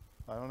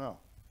 I don't know.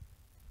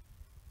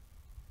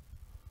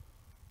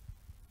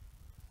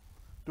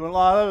 Doing a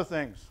lot of other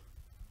things.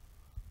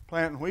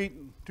 Planting wheat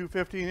in 2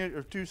 15-inch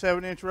or 2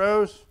 7-inch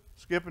rows,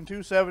 skipping 2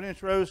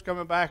 7-inch rows,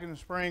 coming back in the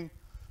spring,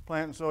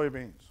 planting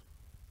soybeans.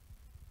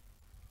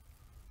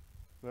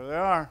 There they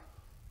are.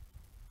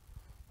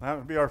 That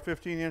would be our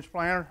 15-inch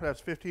planter.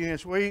 That's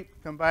 15-inch wheat.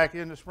 Come back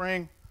in the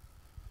spring.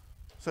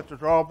 Set the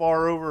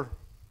drawbar over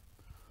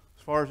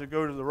as far as it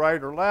go to the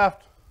right or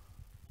left.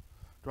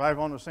 Drive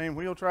on the same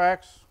wheel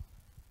tracks.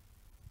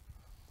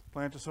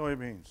 Plant the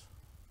soybeans.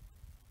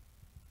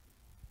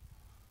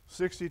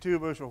 62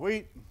 bushel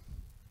wheat,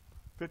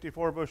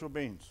 54 bushel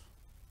beans.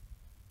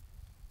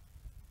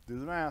 Do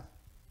the math.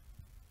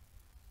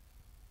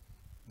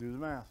 Do the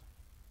math.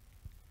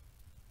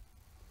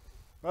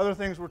 Other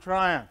things we're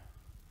trying.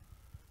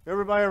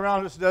 Everybody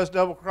around us does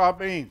double crop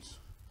beans.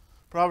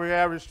 Probably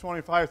average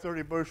 25,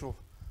 30 bushel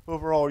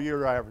overall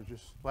year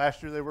averages.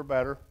 Last year they were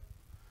better.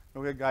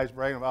 We had guys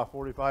bragging about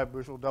 45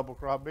 bushel double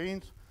crop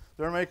beans.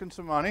 They're making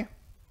some money,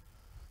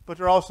 but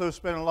they're also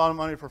spending a lot of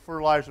money for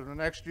fertilizer the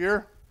next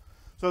year.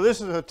 So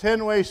this is a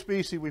 10-way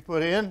species we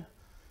put in,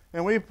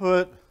 and we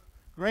put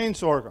grain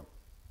sorghum.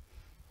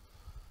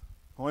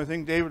 Only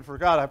thing David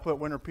forgot, I put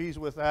winter peas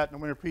with that, and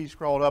the winter peas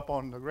crawled up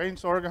on the grain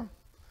sorghum.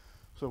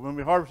 So when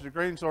we harvested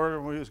grain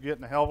sorghum, we was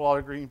getting a hell of a lot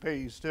of green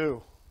peas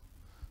too,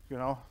 you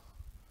know.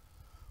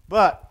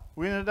 But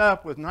we ended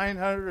up with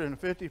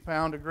 950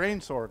 pounds of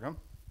grain sorghum.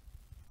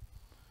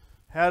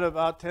 Had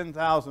about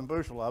 10,000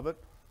 bushel of it.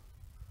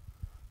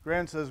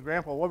 Gran says,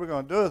 Grandpa, what are we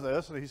going to do with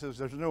this? And he says,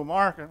 there's no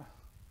market.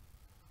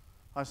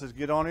 I says,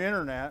 get on the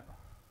internet.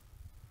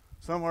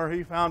 Somewhere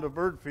he found a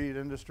bird feed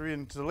industry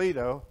in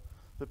Toledo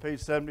that paid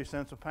 70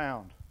 cents a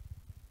pound.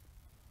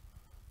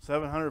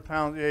 700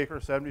 pounds the acre,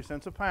 70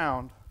 cents a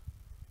pound.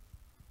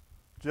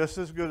 Just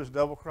as good as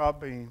double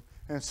crop bean,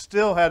 and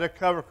still had a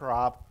cover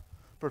crop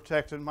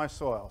protecting my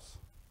soils.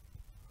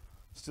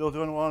 Still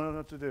doing what I wanted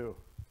it to do.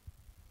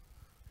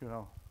 You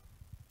know.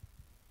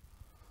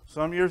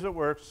 Some years it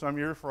works, some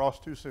years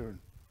frost too soon.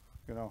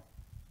 You know.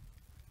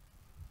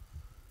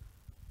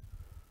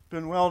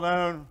 Been well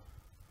known.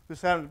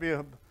 This happens to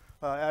be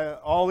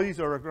all these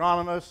are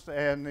agronomists,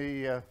 and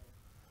the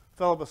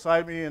fellow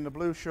beside me in the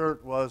blue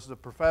shirt was the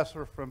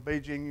professor from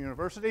Beijing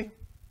University,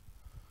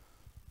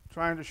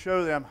 trying to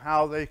show them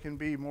how they can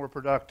be more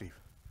productive,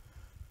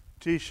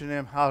 teaching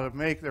them how to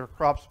make their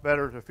crops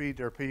better to feed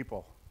their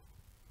people.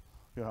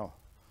 You know,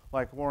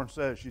 like Warren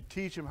says, you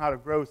teach him how to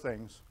grow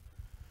things.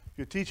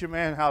 You teach a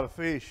man how to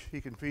fish,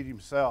 he can feed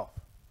himself.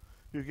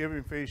 You give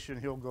him fish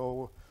and he'll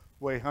go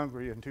away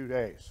hungry in 2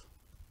 days.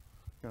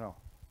 You know,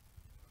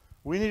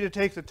 we need to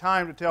take the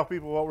time to tell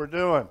people what we're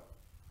doing.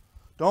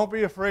 Don't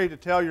be afraid to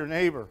tell your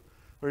neighbor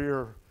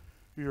or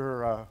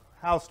your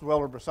house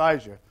dweller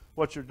beside you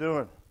what you're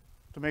doing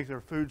to make their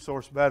food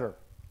source better.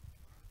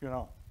 You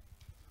know,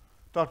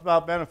 talked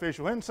about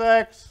beneficial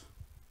insects.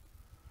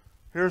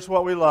 Here's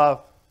what we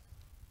love.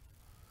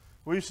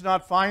 We used to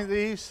not find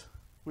these.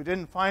 We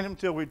didn't find them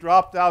until we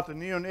dropped out the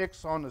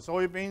neonics on the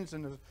soybeans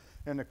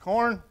and the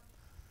corn.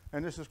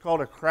 And this is called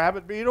a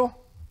crabbit beetle.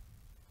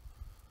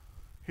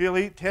 He'll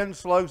eat 10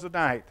 slugs a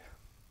night.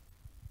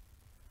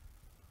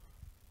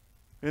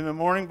 In the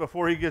morning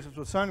before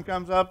the sun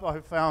comes up, I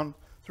found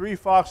 3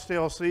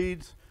 foxtail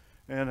seeds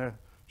and a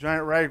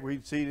giant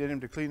ragweed seed in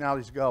him to clean out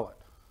his gullet.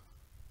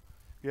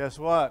 Guess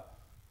what?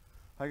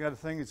 I got a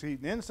thing that's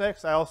eating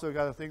insects. I also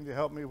got a thing to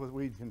help me with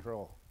weed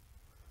control.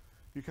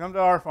 If you come to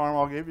our farm,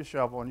 I'll give you a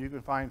shovel, and you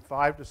can find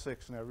 5 to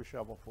 6 in every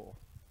shovelful.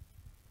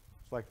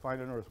 It's like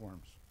finding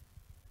earthworms.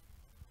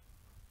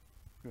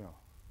 You know.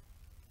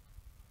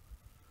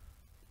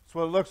 That's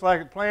what it looks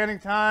like at planting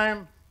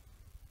time.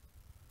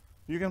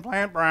 You can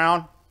plant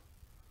brown.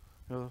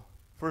 The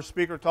first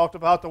speaker talked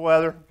about the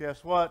weather.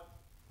 Guess what?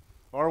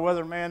 Our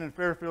weatherman in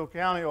Fairfield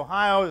County,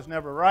 Ohio, is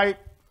never right.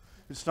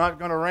 It's not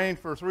going to rain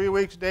for 3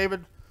 weeks,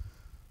 David.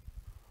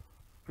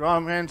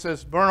 Groundman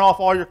says, burn off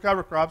all your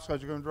cover crops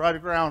because you're going to dry the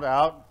ground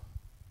out.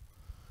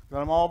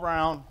 Got them all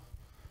brown.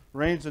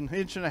 Rains an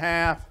inch and a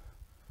half.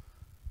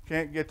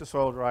 Can't get the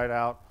soil dried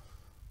out.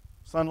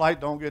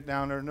 Sunlight don't get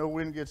down there. No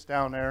wind gets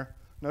down there.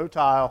 No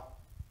tile.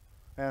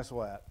 And it's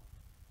wet.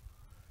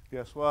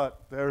 Guess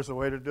what? There's a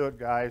way to do it,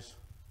 guys.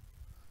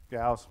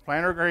 Gals.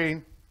 Plant her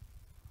green.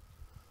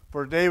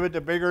 For David,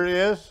 the bigger it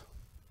is,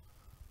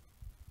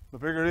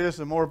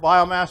 the more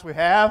biomass we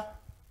have,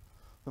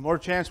 the more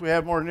chance we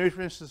have more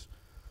nutrients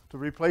to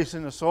replace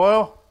in the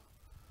soil,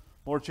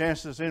 more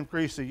chances to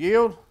increase the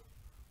yield.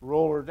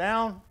 Roll her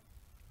down.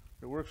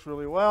 It works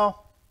really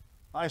well.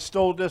 I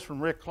stole this from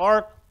Rick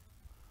Clark.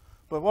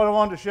 But what I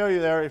wanted to show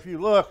you there, if you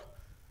look,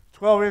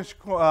 12-inch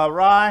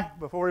rye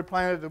before we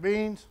planted the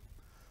beans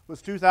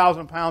was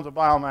 2,000 pounds of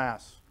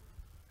biomass.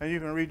 And you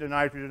can read the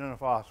nitrogen and the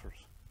phosphorus.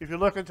 If you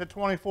look at the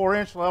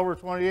 24-inch level or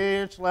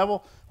 28-inch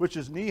level, which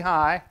is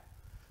knee-high,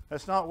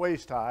 that's not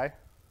waist-high,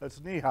 that's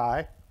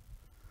knee-high,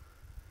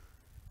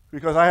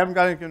 because I haven't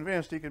got him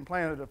convinced he can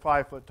plant it at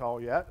 5 foot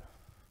tall yet,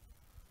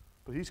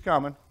 but he's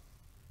coming.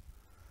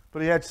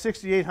 But he had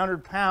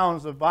 6,800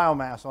 pounds of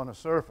biomass on the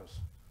surface.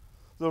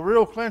 The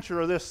real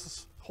clincher of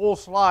this whole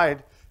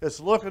slide is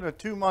looking at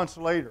 2 months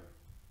later.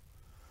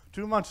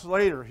 2 months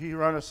later, he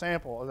ran a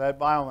sample of that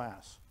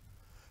biomass.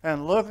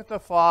 And look at the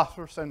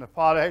phosphorus and the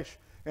potash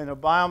and the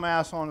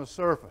biomass on the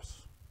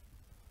surface.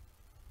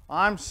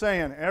 I'm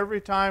saying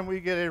every time we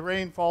get a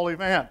rainfall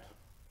event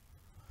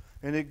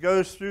and it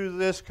goes through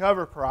this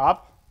cover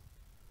crop,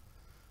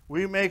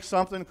 we make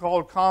something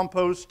called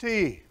compost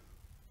tea.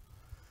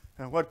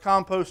 And what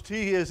compost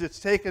tea is, it's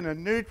taking the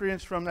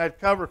nutrients from that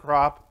cover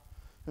crop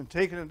and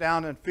taking it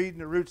down and feeding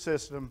the root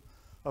system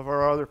of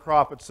our other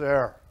crop that's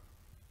there.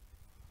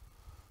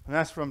 And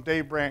that's from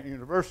Dave Brandt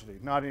University,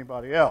 not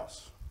anybody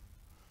else.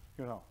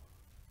 You know.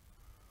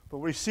 But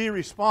we see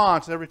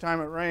response every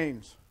time it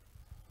rains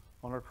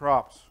on our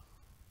crops.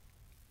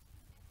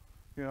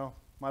 You know,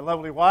 my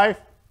lovely wife,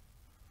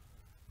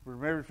 we were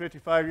married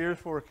 55 years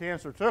before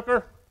cancer took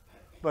her,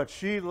 but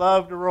she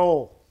loved to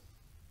roll.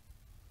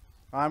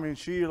 I mean,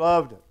 she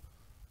loved it.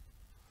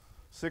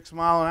 6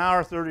 mile an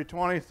hour,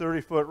 30-20,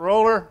 30-foot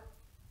roller.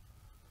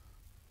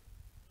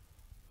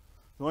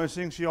 The only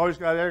thing she always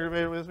got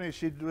aggravated with me,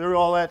 she'd do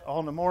all that all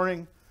in the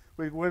morning.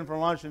 We'd go in for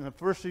lunch, and the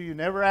first thing you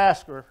never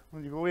ask her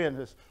when you go in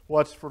is,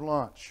 what's for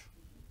lunch?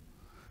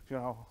 You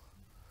know,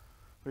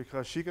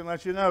 because she can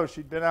let you know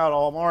she'd been out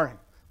all morning.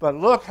 But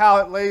look how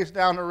it lays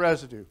down the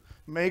residue.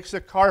 Makes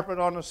a carpet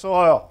on the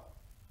soil.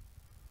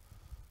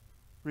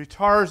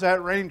 Retards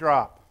that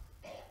raindrop.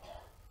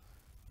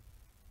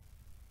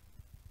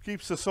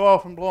 Keeps the soil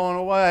from blowing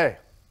away.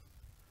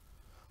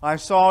 I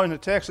saw in the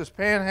Texas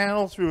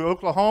Panhandle through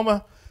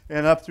Oklahoma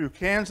and up through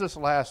Kansas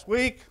last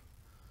week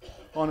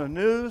on the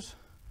news,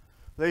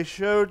 they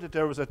showed that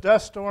there was a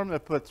dust storm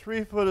that put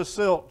 3 foot of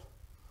silt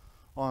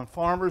on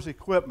farmers'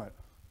 equipment.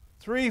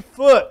 3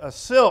 foot of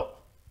silt.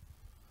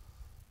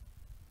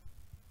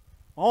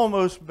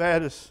 Almost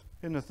bad as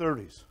in the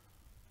 30s.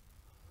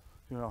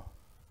 You know,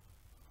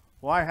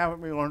 why haven't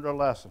we learned our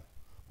lesson?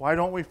 Why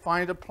don't we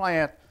find a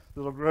plant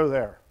that'll grow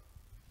there?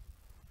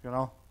 You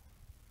know,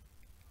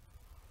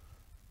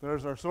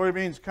 there's our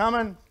soybeans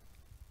coming.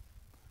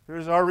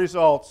 Here's our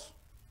results.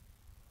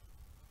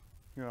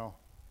 You know,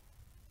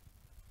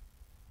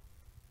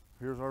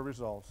 here's our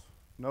results.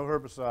 No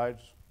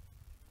herbicides.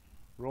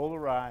 Roll the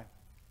rye.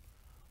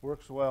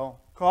 Works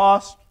well.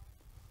 Cost,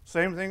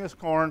 same thing as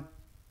corn.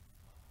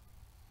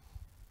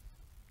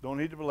 Don't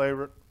need to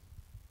belabor it.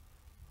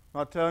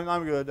 Not telling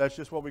I'm good. That's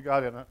just what we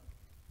got in it.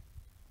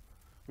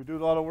 We do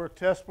a lot of work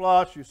test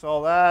plots. You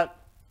saw that.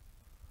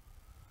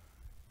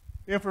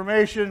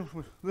 Information,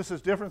 this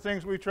is different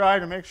things we try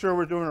to make sure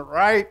we're doing it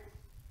right.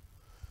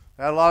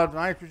 Add a lot of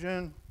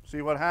nitrogen,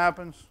 see what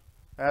happens.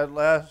 Add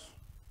less,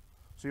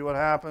 see what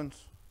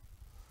happens.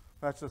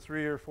 That's a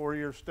 3 or 4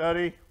 year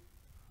study.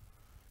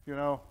 You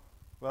know,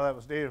 well, that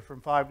was data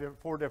from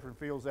 4 different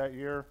fields that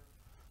year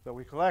that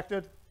we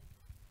collected.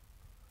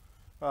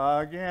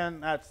 Again,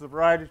 that's the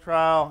variety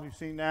trial. You've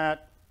seen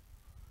that.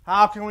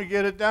 How can we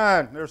get it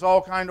done? There's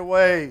all kinds of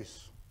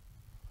ways.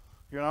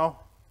 You know,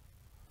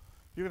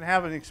 you can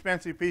have an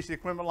expensive piece of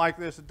equipment like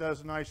this that does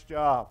a nice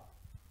job.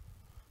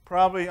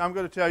 Probably, I'm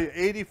going to tell you,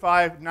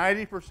 85,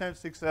 90%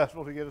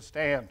 successful to get a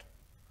stand.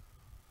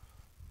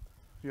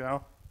 You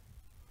know,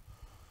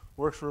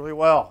 works really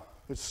well.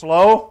 It's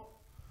slow,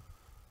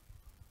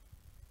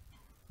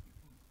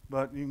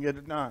 but you can get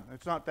it done.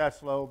 It's not that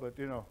slow, but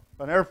you know,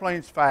 an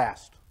airplane's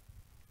fast.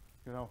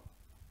 You know,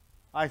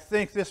 I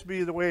think this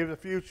be the way of the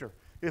future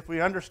if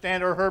we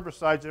understand our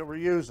herbicides that we're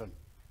using.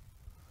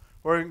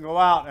 Where we can go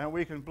out and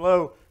we can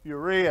blow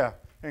urea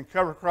and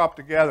cover crop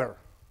together.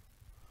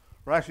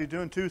 We're actually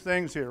doing two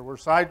things here. We're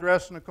side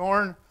dressing the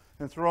corn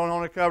and throwing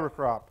on a cover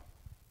crop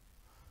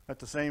at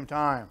the same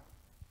time.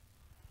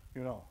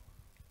 You know,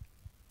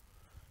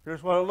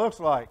 here's what it looks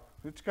like.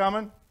 It's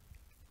coming.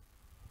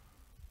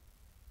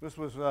 This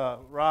was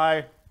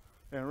rye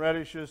and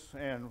radishes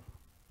and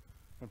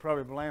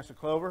probably Balanza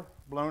clover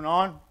blown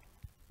on.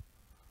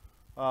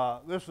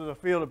 This was a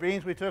field of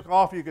beans we took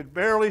off. You could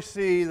barely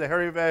see the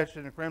hairy vetch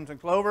and the crimson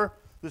clover.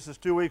 This is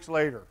 2 weeks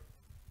later.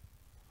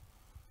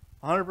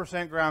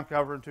 100% ground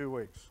cover in 2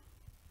 weeks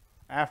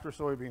after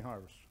soybean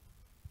harvest.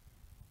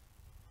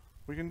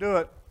 We can do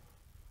it.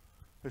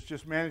 It's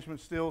just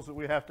management skills that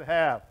we have to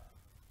have.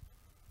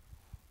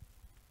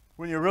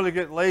 When you really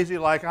get lazy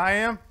like I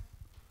am,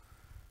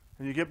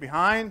 and you get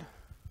behind,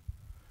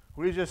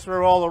 we just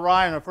throw all the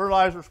rye in a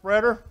fertilizer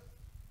spreader,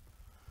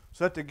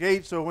 set the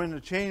gate so when the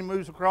chain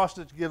moves across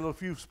it, you get a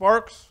few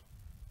sparks.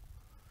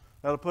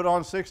 That'll put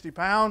on 60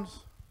 pounds,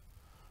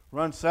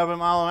 run 7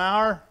 miles an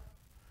hour,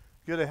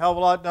 get a hell of a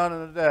lot done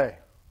in a day.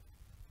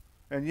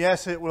 And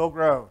yes, it will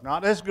grow.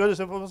 Not as good as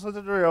if it was with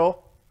a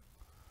drill,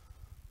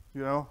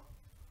 you know,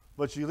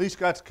 but you at least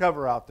got the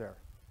cover out there.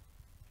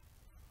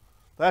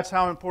 That's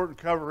how important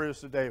cover is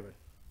to David.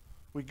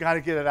 We got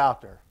to get it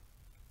out there.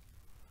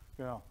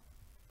 You know,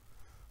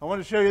 I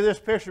wanted to show you this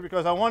picture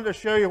because I wanted to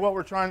show you what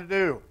we're trying to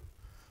do.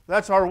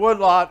 That's our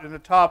woodlot in the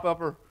top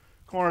upper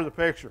corner of the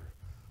picture.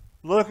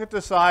 Look at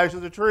the size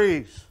of the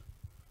trees.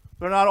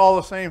 They're not all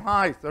the same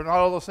height. They're not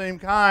all the same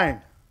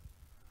kind.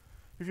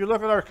 If you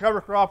look at our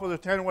cover crop with a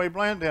 10-way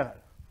blend in it,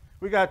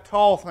 we got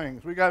tall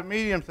things, we got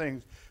medium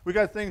things, we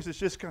got things that's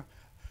just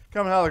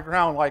coming out of the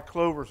ground like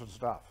clovers and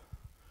stuff.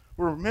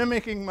 We're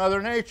mimicking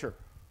Mother Nature.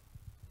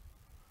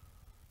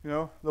 You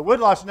know, the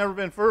woodlot's never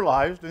been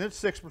fertilized, and it's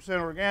 6%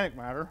 organic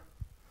matter.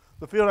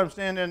 The field I'm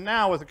standing in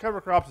now with the cover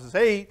crops is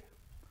 8.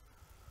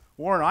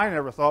 Warren and I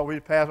never thought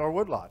we'd pass our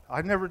woodlot.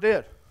 I never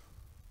did.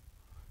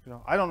 You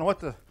know, I don't know what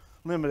the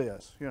limit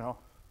is, you know.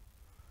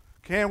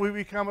 Can we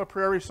become a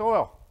prairie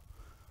soil?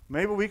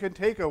 Maybe we can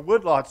take a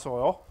woodlot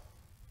soil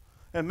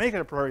and make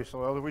it a prairie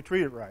soil if we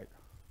treat it right.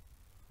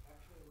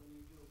 Actually, when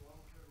you do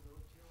long-term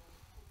no-till,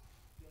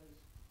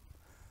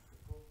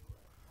 because the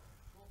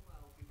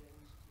profile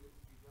begins to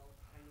develop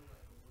kind of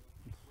like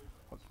a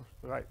woodlot.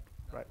 Right,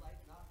 right.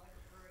 Not like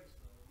a prairie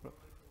soil, but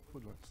like a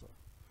Woodland soil.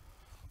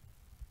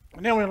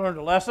 And then we learned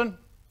a lesson.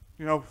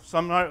 You know,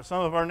 some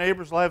of our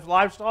neighbors have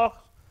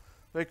livestock.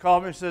 They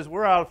call me and says,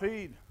 we're out of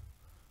feed.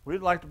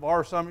 We'd like to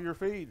borrow some of your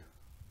feed.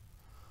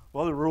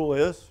 Well, the rule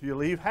is you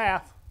leave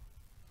half,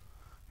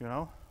 you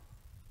know.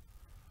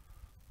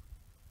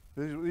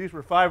 These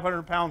were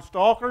 500-pound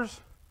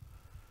stalkers.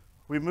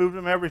 We moved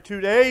them every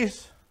 2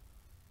 days.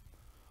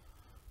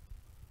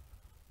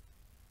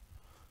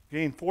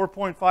 Gained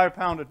 4.5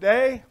 pounds a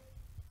day.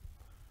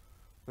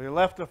 They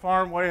left the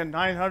farm weighing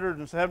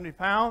 970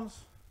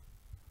 pounds.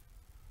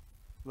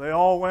 They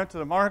all went to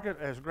the market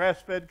as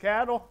grass-fed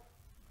cattle.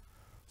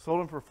 Sold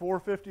them for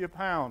 $4.50 a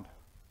pound.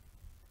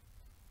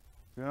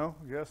 You know,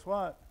 guess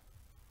what?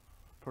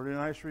 Pretty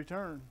nice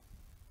return.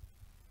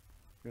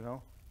 You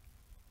know.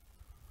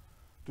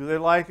 Do they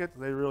like it?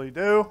 They really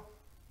do.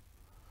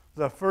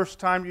 The first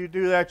time you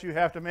do that, you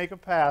have to make a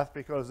path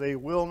because they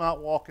will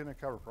not walk in a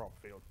cover crop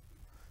field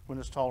when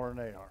it's taller than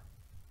they are.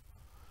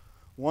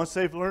 Once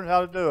they've learned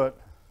how to do it,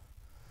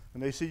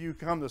 and they see you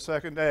come the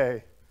second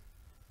day,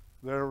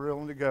 they're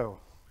willing to go.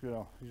 You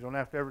know, you don't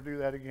have to ever do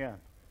that again.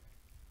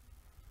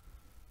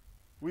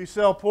 We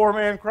sell poor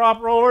man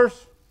crop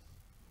rollers.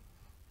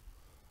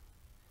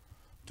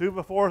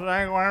 2x4s and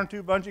angle iron,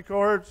 2 bungee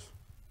cords.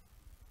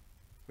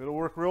 It'll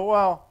work real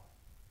well.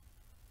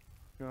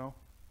 You know.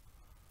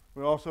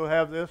 We also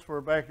have this for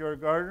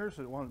backyard gardeners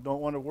that don't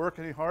want to work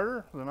any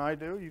harder than I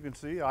do. You can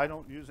see I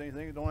don't use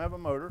anything that don't have a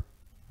motor.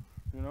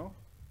 You know.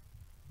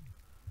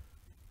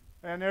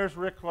 And there's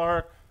Rick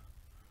Clark,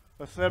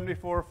 a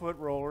 74-foot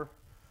roller.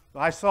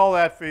 I saw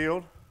that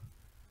field.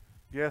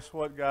 Guess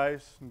what,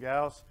 guys and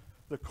gals?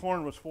 The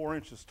corn was 4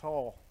 inches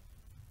tall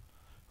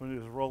when he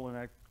was rolling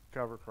that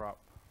cover crop.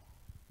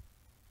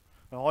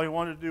 And all he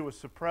wanted to do was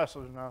suppress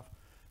it enough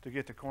to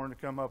get the corn to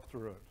come up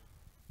through it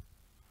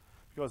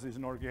because he's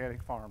an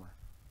organic farmer.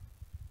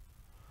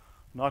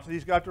 Not that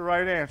he's got the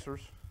right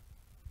answers.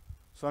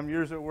 Some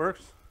years it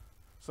works,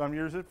 some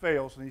years it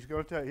fails, and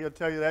he'll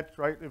tell you that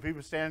right if he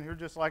was standing here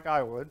just like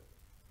I would.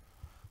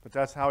 But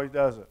that's how he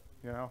does it,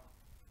 you know.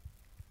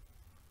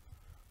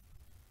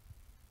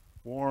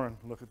 Warren,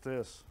 look at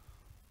this.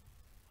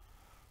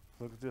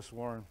 Look at this,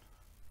 Warren.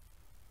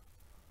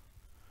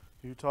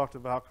 You talked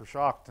about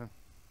Coshocton.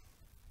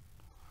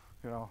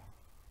 You know,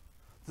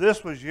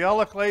 this was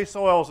yellow clay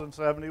soils in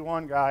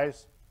 '71,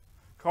 guys.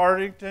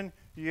 Cardington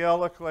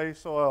yellow clay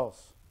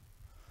soils.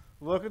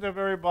 Look at the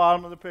very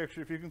bottom of the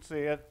picture if you can see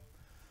it.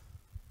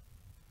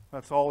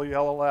 That's all the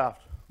yellow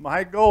left.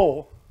 My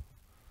goal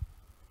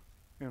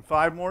in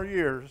 5 more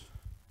years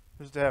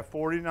is to have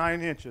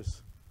 49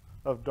 inches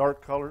of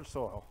dark colored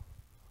soil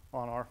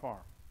on our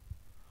farm.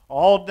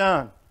 All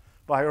done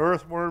by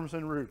earthworms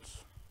and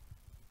roots.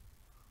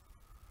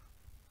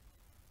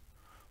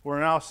 We're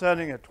now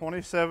setting at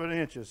 27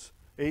 inches,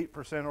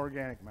 8%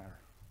 organic matter,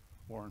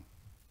 Warren,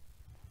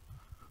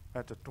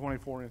 at the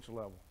 24-inch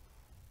level.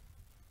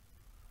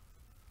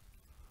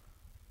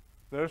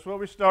 There's what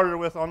we started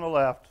with on the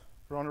left,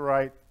 or on the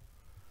right.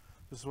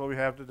 This is what we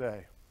have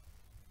today.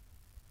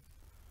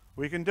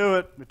 We can do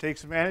it. It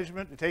takes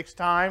management, it takes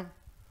time,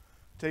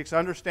 it takes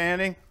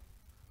understanding,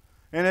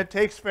 and it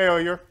takes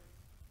failure.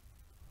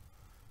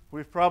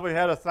 We've probably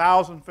had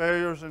 1,000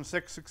 failures and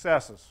 6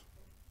 successes,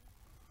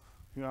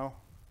 you know.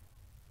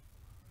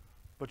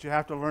 But you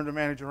have to learn to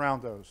manage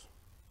around those.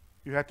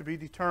 You have to be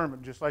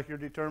determined, just like you're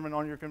determined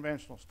on your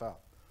conventional stuff,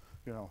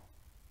 you know.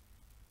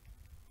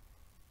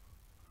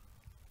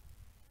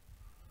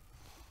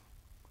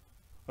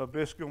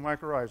 Abisco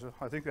mycorrhiza,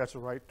 I think that's the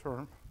right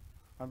term.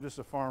 I'm just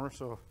a farmer,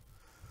 so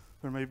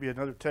there may be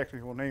another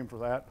technical name for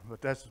that,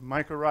 but that's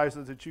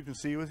mycorrhiza that you can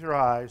see with your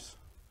eyes.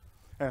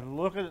 And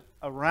look at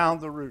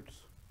around the roots.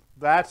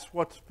 That's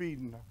what's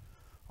feeding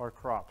our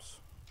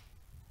crops.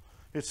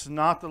 It's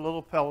not the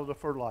little pellet of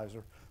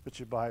fertilizer that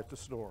you buy at the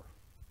store.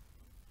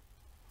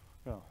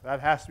 No, that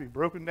has to be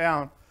broken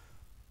down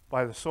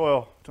by the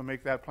soil to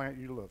make that plant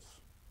useless.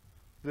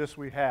 This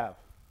we have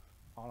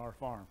on our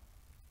farm.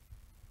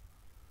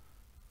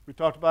 We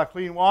talked about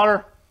clean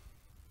water.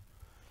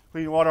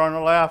 Clean water on the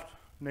left,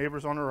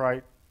 neighbors on the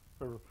right,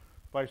 or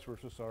vice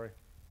versa, sorry.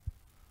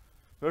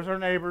 Those are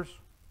neighbors,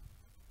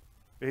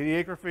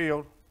 80-acre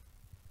field,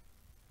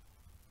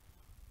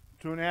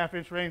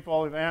 2.5-inch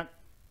rainfall event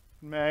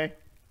in May.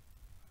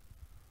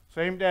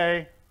 Same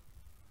day,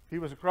 he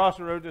was across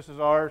the road, this is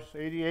ours,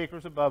 80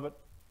 acres above it.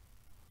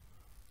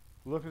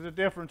 Look at the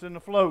difference in the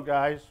flow,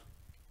 guys.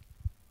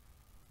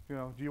 You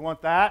know, do you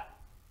want that?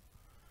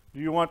 Do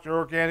you want your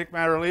organic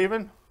matter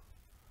leaving?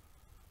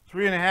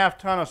 3.5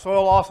 ton of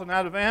soil loss in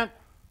that event.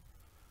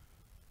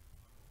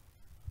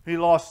 He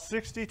lost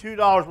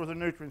 $62 worth of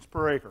nutrients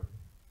per acre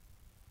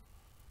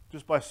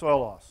just by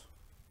soil loss.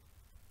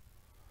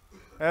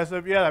 As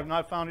of yet, I've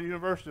not found a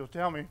university that will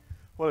tell me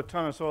what a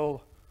ton of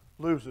soil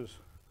loses,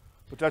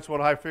 but that's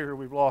what I figure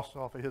we've lost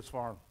off of his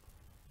farm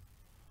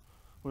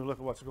when we look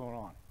at what's going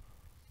on.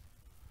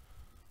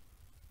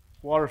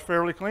 Water's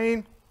fairly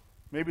clean,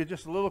 maybe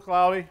just a little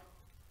cloudy,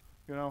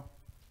 you know.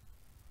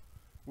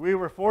 We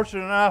were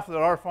fortunate enough that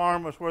our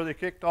farm was where they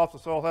kicked off the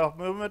soil health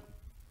movement.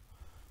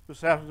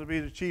 This happens to be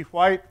the Chief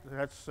White.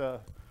 That's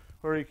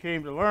where he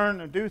came to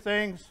learn and do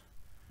things.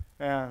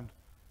 And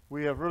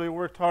we have really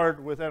worked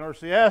hard with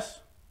NRCS.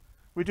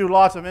 We do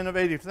lots of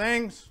innovative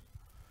things.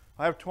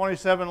 I have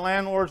 27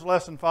 landlords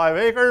less than 5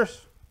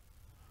 acres.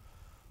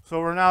 So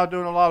we're now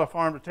doing a lot of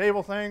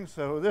farm-to-table things.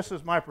 So this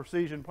is my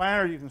precision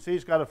planter. You can see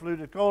it's got a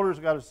fluted coulter, it's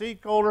got a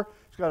seed coulter,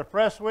 it's got a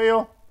press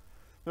wheel.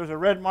 There's a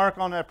red mark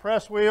on that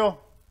press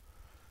wheel.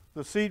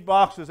 The seed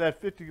box is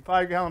that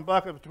 55-gallon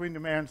bucket between the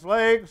man's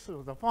legs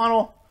with the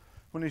funnel.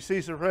 When he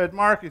sees the red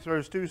mark, he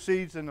throws 2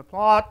 seeds in the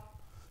plot.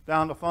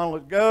 Down the funnel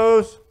it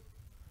goes.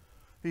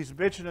 He's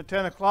bitching at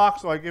 10 o'clock,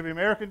 so I give him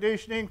air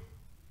conditioning.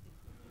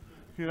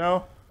 You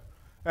know,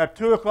 at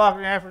 2 o'clock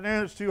in the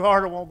afternoon, it's too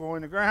hard, it won't go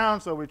in the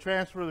ground, so we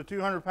transfer the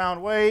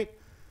 200-pound weight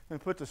and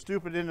put the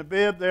stupid in the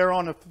bib there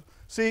on the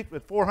seat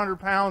with 400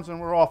 pounds, and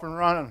we're off and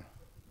running.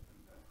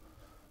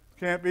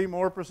 Can't be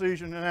more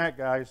precision than that,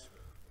 guys.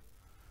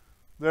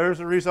 There's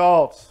the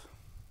results.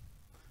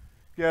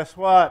 Guess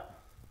what?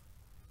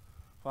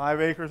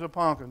 5 acres of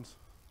pumpkins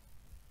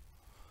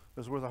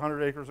is worth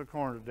 100 acres of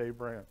corn to Dave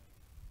Brandt.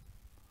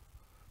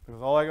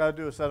 Because all I got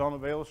to do is sit on a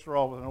bale of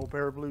straw with an old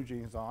pair of blue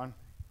jeans on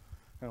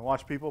and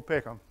watch people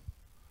pick them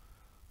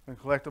and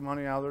collect the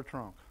money out of their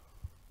trunk.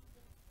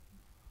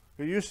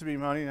 It used to be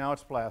money, now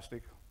it's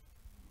plastic.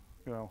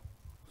 You know,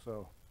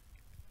 so.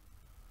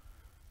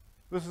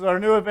 This is our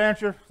new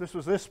adventure. This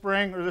was this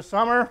spring or this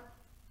summer.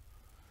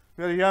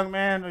 We had a young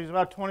man, he's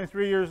about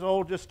 23 years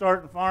old, just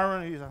starting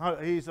farming.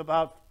 He's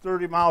about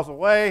 30 miles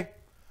away.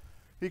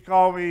 He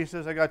called me, he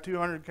says, I got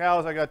 200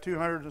 cows, I got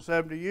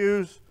 270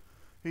 ewes.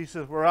 He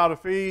says, we're out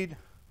of feed.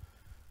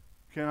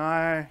 Can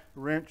I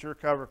rent your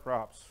cover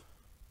crops?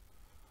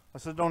 I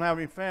said, don't have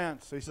any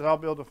fence. He said, I'll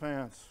build a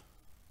fence.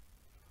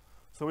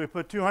 So we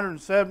put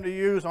 270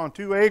 ewes on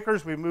 2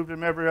 acres. We moved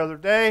them every other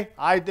day.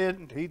 I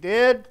didn't, he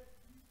did.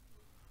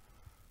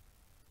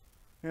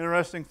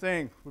 Interesting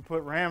thing, we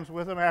put rams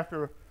with them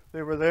after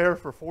they were there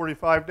for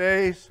 45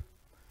 days.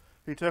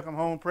 He took them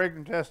home,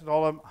 pregnant tested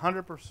all of them,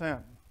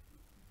 100%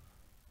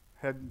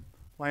 had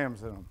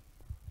lambs in them.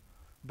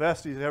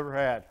 Best he's ever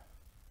had.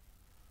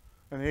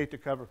 And they ate the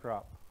cover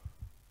crop.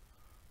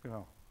 You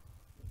know.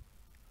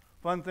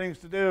 Fun things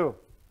to do.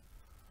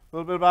 A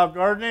little bit about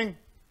gardening.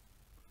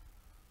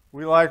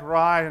 We like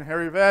rye and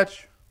hairy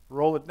vetch.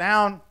 Roll it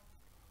down.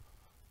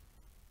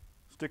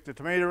 Stick the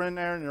tomato in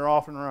there and you're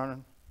off and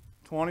running.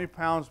 20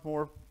 pounds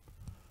more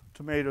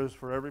tomatoes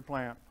for every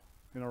plant.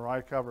 in a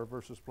rye cover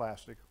versus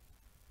plastic.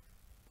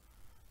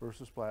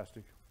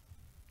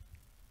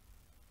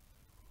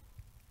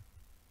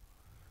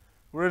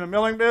 We're in the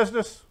milling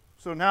business,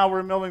 so now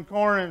we're milling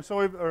corn and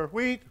soy or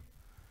wheat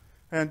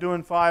and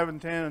doing 5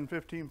 and 10 and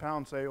 15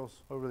 pound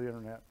sales over the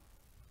internet.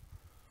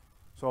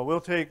 So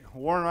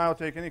Warren and I will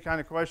take any kind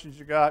of questions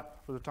you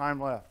got for the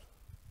time left.